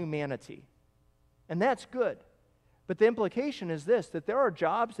fellow humanity. And that's good. But the implication is this, that there are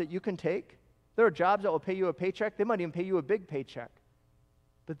jobs that you can take. There are jobs that will pay you a paycheck. They might even pay you a big paycheck.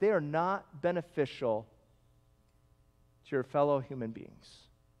 But they are not beneficial to your fellow human beings.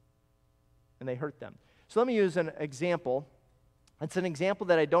 And they hurt them. So let me use an example. It's an example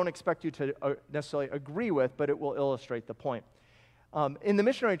that I don't expect you to necessarily agree with, but it will illustrate the point. In the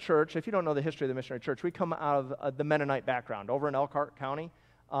missionary church, if you don't know the history of the missionary church, we come out of the Mennonite background. Over in Elkhart County,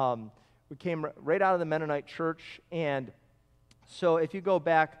 we came right out of the Mennonite church, and so if you go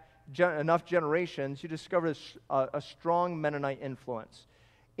back enough generations, you discover a strong Mennonite influence.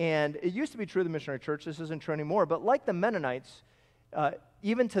 And it used to be true of the missionary church. This isn't true anymore. But like the Mennonites,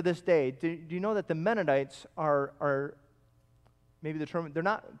 even to this day, do you know that the Mennonites are maybe the term, they're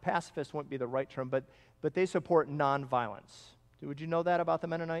not, pacifist wouldn't be the right term, but they support nonviolence. Would you know that about the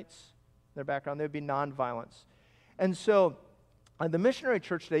Mennonites? Their background, they would be nonviolence. And so the missionary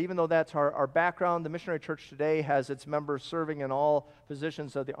church today, even though that's our background, the missionary church today has its members serving in all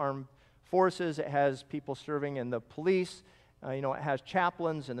positions of the armed forces. It has people serving in the police. It has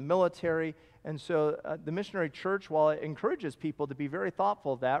chaplains in the military. And so the missionary church, while it encourages people to be very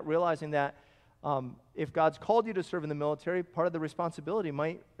thoughtful of that, realizing that if God's called you to serve in the military, part of the responsibility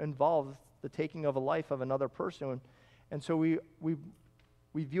might involve the taking of a life of another person. And so we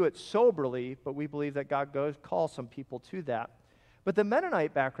view it soberly, but we believe that God calls some people to that. But the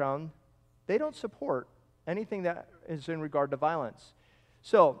Mennonite background, they don't support anything that is in regard to violence.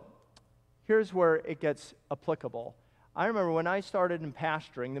 So here's where it gets applicable. I remember when I started in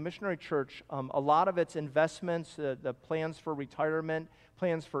pastoring, the missionary church, a lot of its investments, the plans for retirement,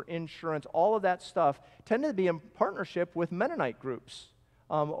 plans for insurance, all of that stuff tended to be in partnership with Mennonite groups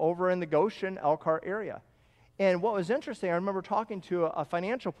over in the Goshen, Elkhart area. And what was interesting, I remember talking to a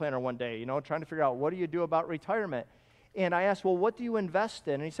financial planner one day, trying to figure out what do you do about retirement. And I asked, well, what do you invest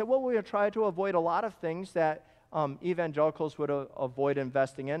in? And he said, well, we try to avoid a lot of things that evangelicals would avoid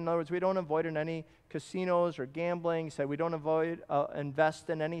investing in. In other words, we don't avoid in any casinos or gambling. He said we don't invest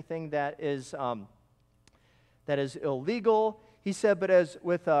in anything that is illegal. He said, but as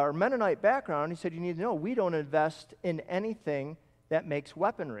with our Mennonite background, he said, you need to know we don't invest in anything that makes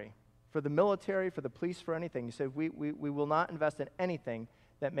weaponry for the military, for the police, for anything. He said, we will not invest in anything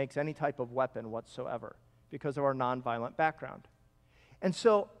that makes any type of weapon whatsoever because of our nonviolent background. And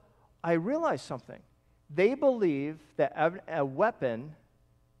so I realized something. They believe that a weapon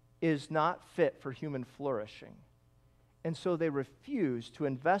is not fit for human flourishing. And so they refuse to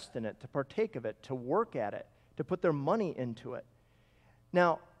invest in it, to partake of it, to work at it, to put their money into it.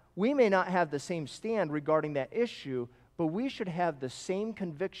 Now, we may not have the same stand regarding that issue, but we should have the same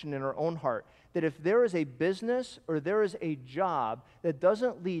conviction in our own heart that if there is a business or there is a job that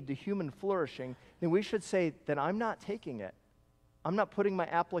doesn't lead to human flourishing, then we should say that I'm not taking it. I'm not putting my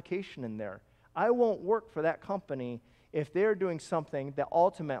application in there. I won't work for that company if they're doing something that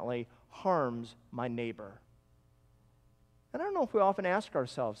ultimately harms my neighbor. And I don't know if we often ask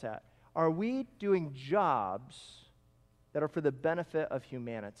ourselves that. Are we doing jobs that are for the benefit of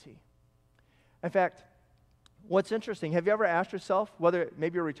humanity? In fact, what's interesting, have you ever asked yourself, whether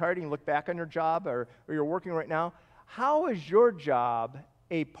maybe you're retired and you look back on your job or you're working right now, how is your job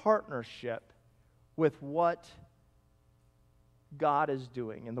a partnership with what God is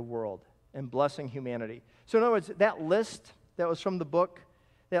doing in the world and blessing humanity? So in other words, that list that was from the book,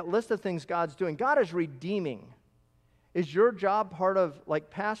 that list of things God's doing, God is redeeming. Is your job part of, like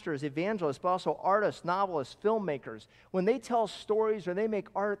pastors, evangelists, but also artists, novelists, filmmakers? When they tell stories or they make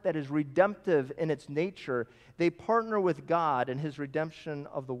art that is redemptive in its nature, they partner with God in his redemption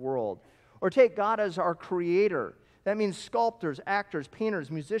of the world. Or take God as our creator. That means sculptors, actors, painters,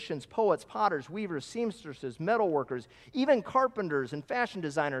 musicians, poets, potters, weavers, seamstresses, metalworkers, even carpenters and fashion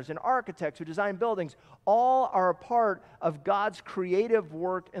designers and architects who design buildings, all are a part of God's creative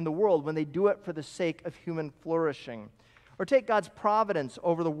work in the world when they do it for the sake of human flourishing. Or take God's providence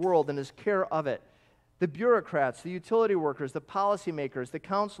over the world and his care of it. The bureaucrats, the utility workers, the policymakers, the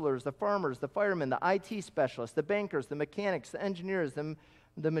counselors, the farmers, the firemen, the IT specialists, the bankers, the mechanics, the engineers,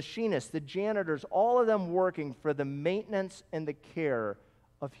 the machinists, the janitors, all of them working for the maintenance and the care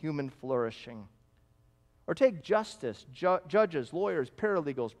of human flourishing. Or take justice, judges, lawyers,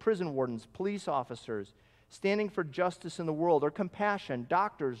 paralegals, prison wardens, police officers, standing for justice in the world. Or compassion,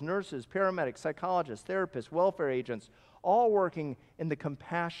 doctors, nurses, paramedics, psychologists, therapists, welfare agents, all working in the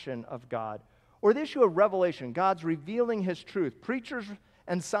compassion of God. Or the issue of revelation, God's revealing his truth. Preachers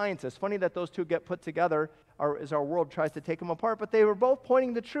and scientists, funny that those two get put together as our world tries to take them apart, but they were both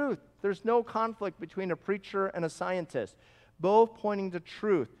pointing the truth. There's no conflict between a preacher and a scientist, both pointing the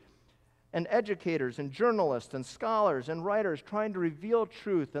truth. and educators and journalists and scholars and writers trying to reveal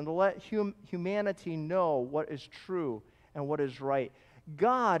truth and to let humanity know what is true and what is right.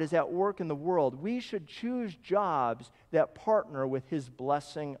 God is at work in the world. We should choose jobs that partner with His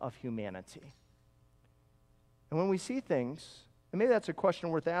blessing of humanity. And when we see things, and maybe that's a question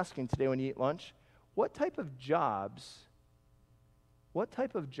worth asking today when you eat lunch, what type of jobs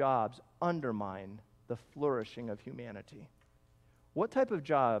undermine the flourishing of humanity? What type of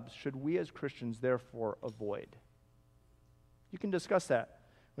jobs should we as Christians therefore avoid? You can discuss that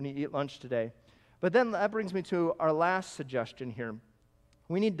when you eat lunch today. But then that brings me to our last suggestion here.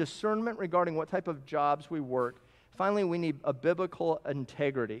 We need discernment regarding what type of jobs we work. Finally, we need a biblical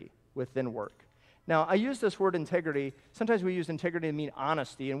integrity within work. Now, I use this word integrity. Sometimes we use integrity to mean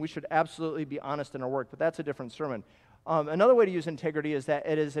honesty, and we should absolutely be honest in our work, but that's a different sermon. Another way to use integrity is that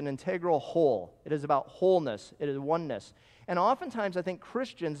it is an integral whole. It is about wholeness. It is oneness. And oftentimes, I think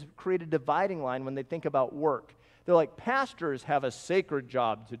Christians create a dividing line when they think about work. They're like, pastors have a sacred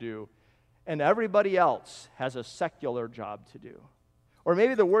job to do, and everybody else has a secular job to do. Or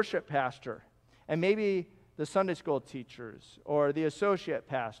maybe the worship pastor, and maybe the Sunday school teachers, or the associate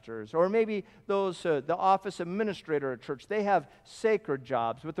pastors, or maybe those, the office administrator at church, they have sacred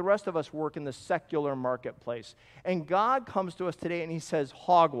jobs, but the rest of us work in the secular marketplace. And God comes to us today and He says,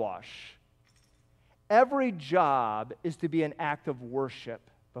 hogwash. Every job is to be an act of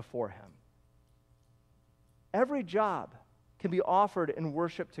worship before Him. Every job can be offered in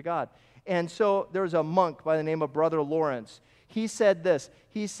worship to God. And so there's a monk by the name of Brother Lawrence. He said this.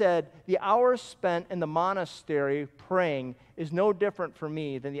 He said, the hours spent in the monastery praying is no different for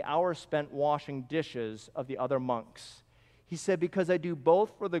me than the hours spent washing dishes of the other monks. He said, because I do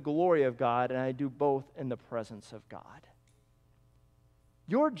both for the glory of God and I do both in the presence of God.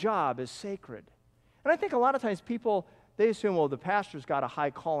 Your job is sacred. And I think a lot of times people, they assume, well, the pastor's got a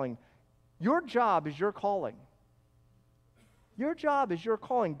high calling. Your job is your calling. Your job is your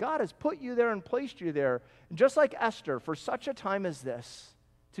calling. God has put you there and placed you there, just like Esther, for such a time as this,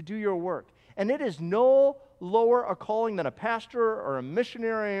 to do your work. And it is no lower a calling than a pastor or a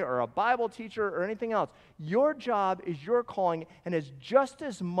missionary or a Bible teacher or anything else. Your job is your calling and is just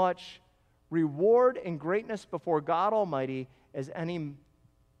as much reward and greatness before God Almighty as any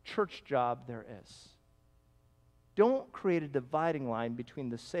church job there is. Don't create a dividing line between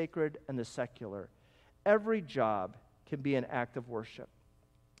the sacred and the secular. Every job can be an act of worship.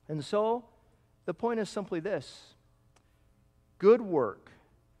 And so, the point is simply this. Good work,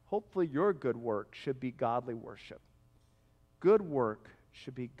 hopefully your good work, should be godly worship. Good work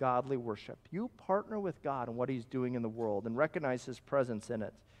should be godly worship. You partner with God in what He's doing in the world and recognize His presence in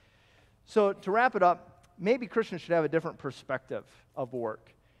it. So, to wrap it up, maybe Christians should have a different perspective of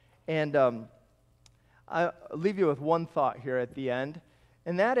work. And I'll leave you with one thought here at the end,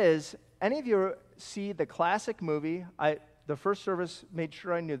 and that is, any of you see the classic movie? The first service made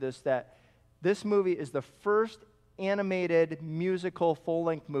sure I knew this, that this movie is the first animated musical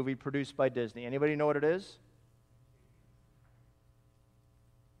full-length movie produced by Disney. Anybody know what it is?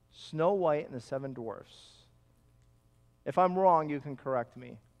 Snow White and the Seven Dwarfs. If I'm wrong, you can correct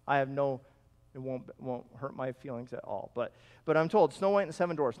me. It won't hurt my feelings at all. But I'm told Snow White and the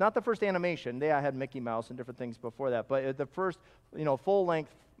Seven Dwarfs, not the first animation. They had Mickey Mouse and different things before that, but the first,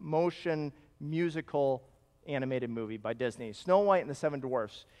 full-length motion musical animated movie by Disney, Snow White and the Seven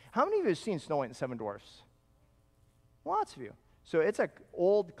Dwarfs. How many of you have seen Snow White and the Seven Dwarfs? Lots of you. So it's an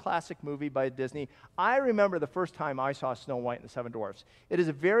old classic movie by Disney. I remember the first time I saw Snow White and the Seven Dwarfs. It is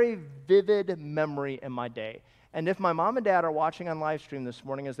a very vivid memory in my day. And if my mom and dad are watching on Livestream this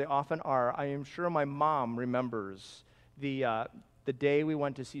morning, as they often are, I am sure my mom remembers the day we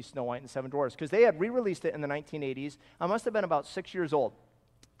went to see Snow White and the Seven Dwarfs, because they had re-released it in the 1980s. I must have been about 6 years old.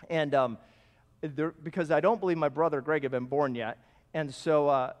 And because I don't believe my brother Greg had been born yet. And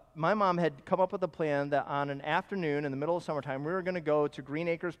so my mom had come up with a plan that on an afternoon in the middle of summertime, we were going to go to Green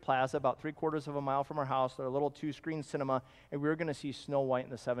Acres Plaza, about 3/4 of a mile from our house, their little 2-screen cinema, and we were going to see Snow White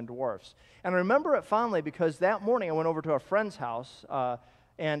and the Seven Dwarfs. And I remember it fondly because that morning I went over to a friend's house,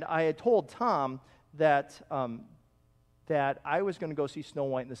 and I had told Tom that I was going to go see Snow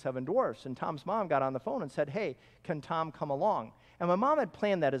White and the Seven Dwarfs. And Tom's mom got on the phone and said, hey, can Tom come along? And my mom had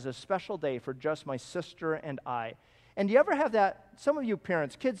planned that as a special day for just my sister and I. And do you ever have that? Some of you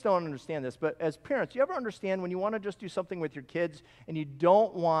parents, kids don't understand this, but as parents, do you ever understand when you want to just do something with your kids and you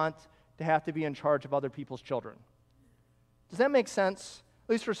don't want to have to be in charge of other people's children? Does that make sense? At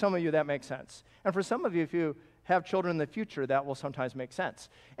least for some of you, that makes sense. And for some of you, if you have children in the future, that will sometimes make sense.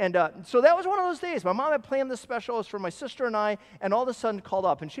 And so that was one of those days. My mom had planned this special. It was for my sister and I, and all of a sudden called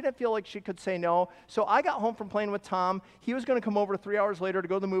up. And she didn't feel like she could say no. So I got home from playing with Tom. He was going to come over 3 hours later to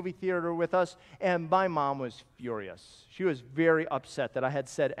go to the movie theater with us. And my mom was furious. She was very upset that I had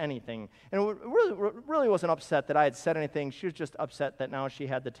said anything. And it really wasn't upset that I had said anything. She was just upset that now she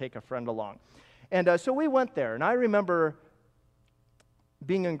had to take a friend along. And so we went there. And I remember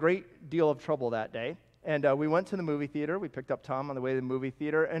being in a great deal of trouble that day. And we went to the movie theater. We picked up Tom on the way to the movie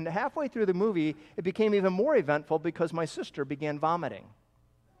theater. And halfway through the movie, it became even more eventful because my sister began vomiting.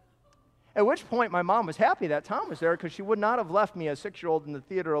 At which point, my mom was happy that Tom was there because she would not have left me, a 6-year-old, in the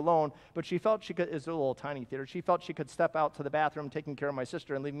theater alone. But she felt she could, it's a little tiny theater, she felt she could step out to the bathroom taking care of my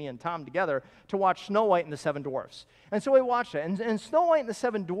sister and leave me and Tom together to watch Snow White and the Seven Dwarfs. And so we watched it. And in Snow White and the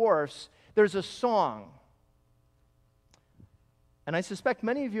Seven Dwarfs, there's a song. And I suspect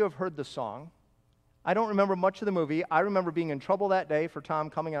many of you have heard the song. I don't remember much of the movie. I remember being in trouble that day for Tom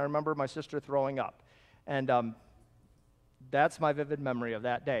coming. I remember my sister throwing up. And that's my vivid memory of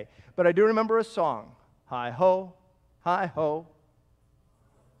that day. But I do remember a song. Hi-ho, hi-ho.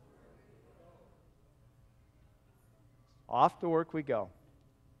 Off to work we go.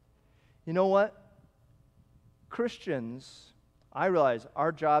 You know what? Christians, I realize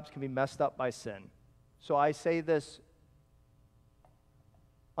our jobs can be messed up by sin. So I say this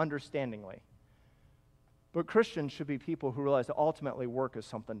understandingly. But Christians should be people who realize that ultimately work is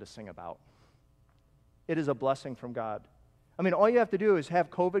something to sing about. It is a blessing from God. I mean, all you have to do is have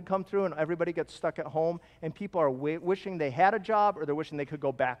COVID come through and everybody gets stuck at home and people are wishing they had a job or they're wishing they could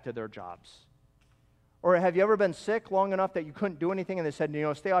go back to their jobs. Or have you ever been sick long enough that you couldn't do anything and they said,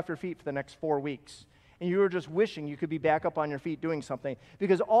 stay off your feet for the next 4 weeks? And you were just wishing you could be back up on your feet doing something.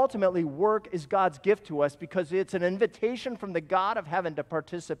 Because ultimately, work is God's gift to us because it's an invitation from the God of heaven to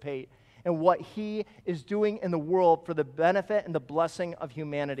participate in what He is doing in the world for the benefit and the blessing of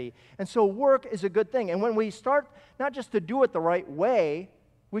humanity. And so work is a good thing. And when we start not just to do it the right way,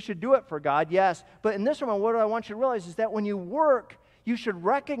 we should do it for God, yes. But in this sermon, what I want you to realize is that when you work, you should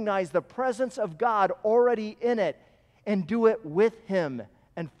recognize the presence of God already in it and do it with Him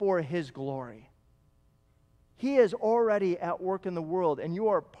and for His glory. He is already at work in the world, and you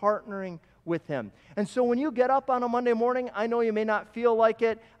are partnering with Him. And so when you get up on a Monday morning, I know you may not feel like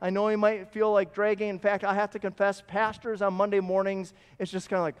it. I know you might feel like dragging. In fact, I have to confess, pastors on Monday mornings, it's just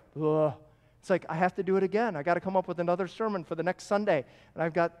kind of like, ugh. It's like, I have to do it again. I got to come up with another sermon for the next Sunday. And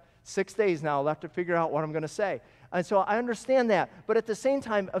I've got 6 days now left to figure out what I'm going to say. And so I understand that. But at the same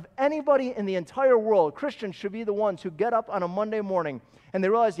time, of anybody in the entire world, Christians should be the ones who get up on a Monday morning and they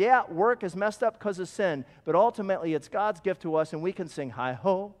realize, yeah, work is messed up because of sin, but ultimately it's God's gift to us, and we can sing,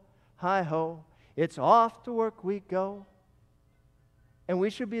 hi-ho, hi-ho, it's off to work we go. And we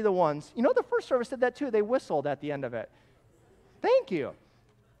should be the ones. The first service did that too. They whistled at the end of it. Thank you.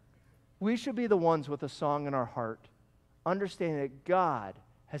 We should be the ones with a song in our heart, understanding that God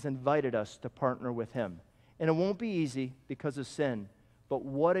has invited us to partner with Him. And it won't be easy because of sin, but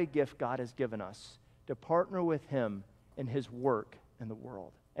what a gift God has given us to partner with Him in His work in the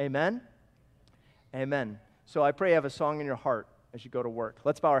world. Amen? Amen. So I pray you have a song in your heart as you go to work.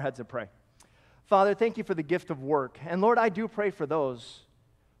 Let's bow our heads and pray. Father, thank you for the gift of work. And Lord, I do pray for those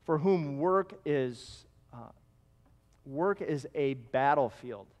for whom work is a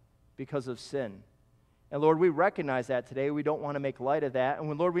battlefield because of sin. And Lord, we recognize that today. We don't want to make light of that.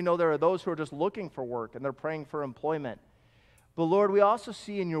 And Lord, we know there are those who are just looking for work and they're praying for employment. But Lord, we also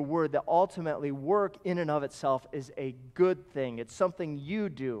see in your word that ultimately work in and of itself is a good thing. It's something you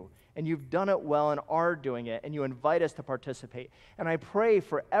do, and you've done it well and are doing it, and you invite us to participate. And I pray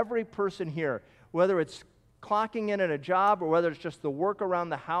for every person here, whether it's clocking in at a job or whether it's just the work around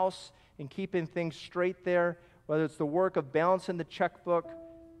the house and keeping things straight there, whether it's the work of balancing the checkbook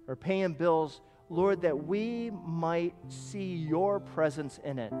or paying bills, Lord, that we might see your presence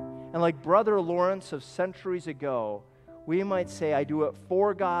in it. And like Brother Lawrence of centuries ago, we might say, I do it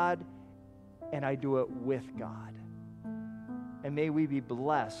for God and I do it with God. And may we be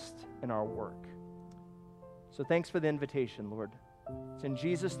blessed in our work. So thanks for the invitation, Lord. It's in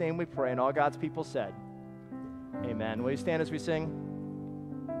Jesus' name we pray, and all God's people said, amen. Will you stand as we sing?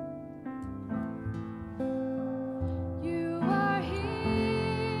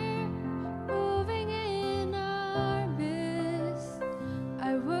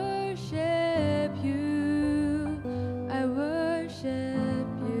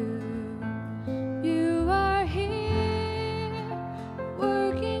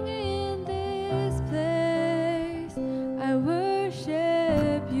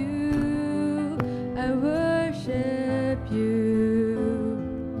 You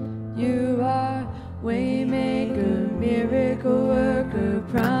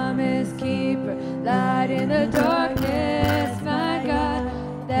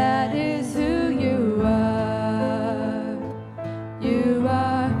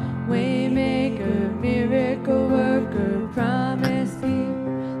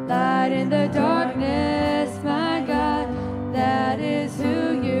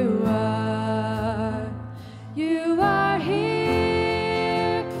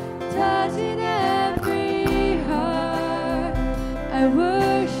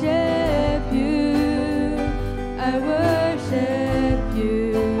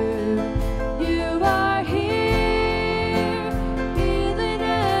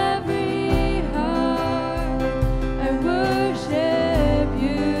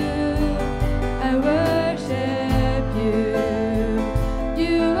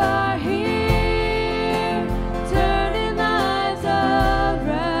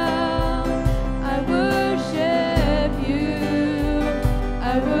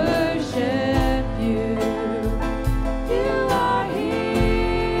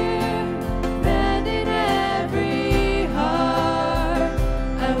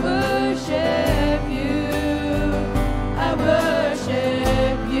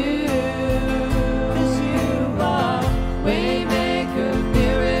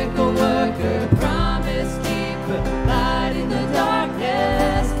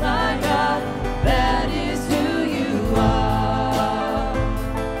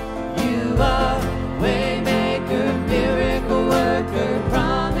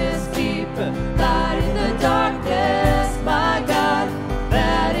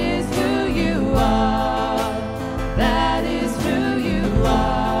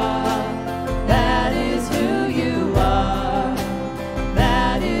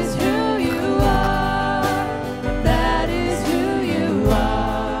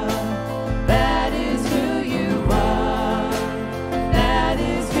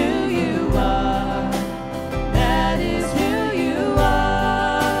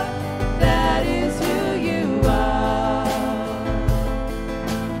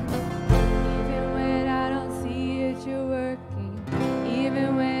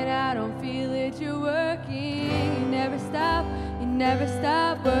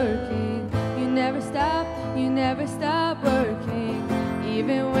stop working. You never stop working.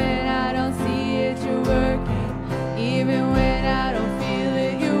 Even when I don't see it, you're working. Even when I don't feel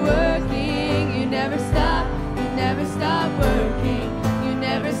it, you're working. You never stop working. You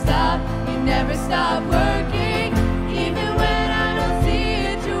never stop working. Even when I don't see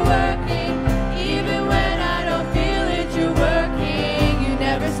it, you're working. Even when I don't feel it, you're working. You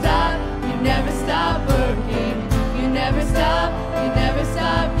never stop working. You never stop,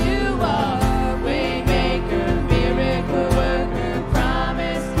 you are waymaker, miracle worker,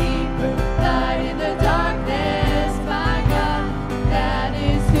 promise keeper, light in the darkness, my God, that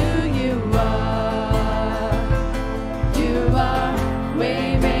is who you are. You are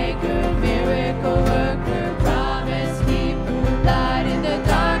waymaker, miracle worker, promise keeper, light in the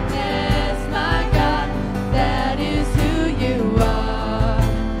darkness, my God, that is who you are.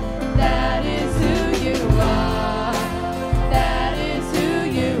 That is who you are. That is who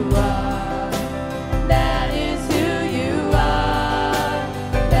you are. That is who you are.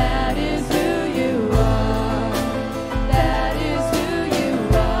 That is who you are. That is who you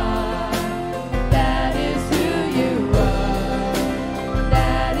are. That is who you are.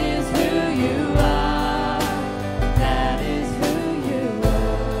 That is who you are. That is who you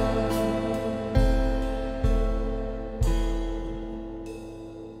are.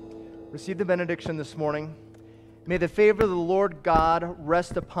 Receive the benediction this morning. May the favor of the Lord God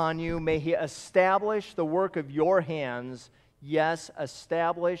rest upon you. May he establish the work of your hands. Yes,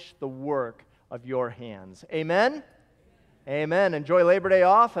 establish the work of your hands. Amen? Amen. Enjoy Labor Day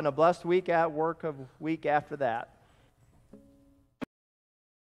off and a blessed week at work of week after that.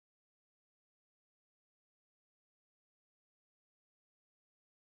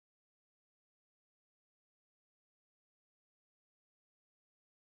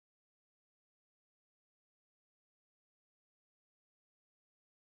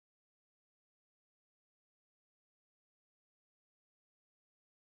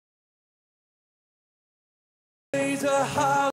 Raise a heart.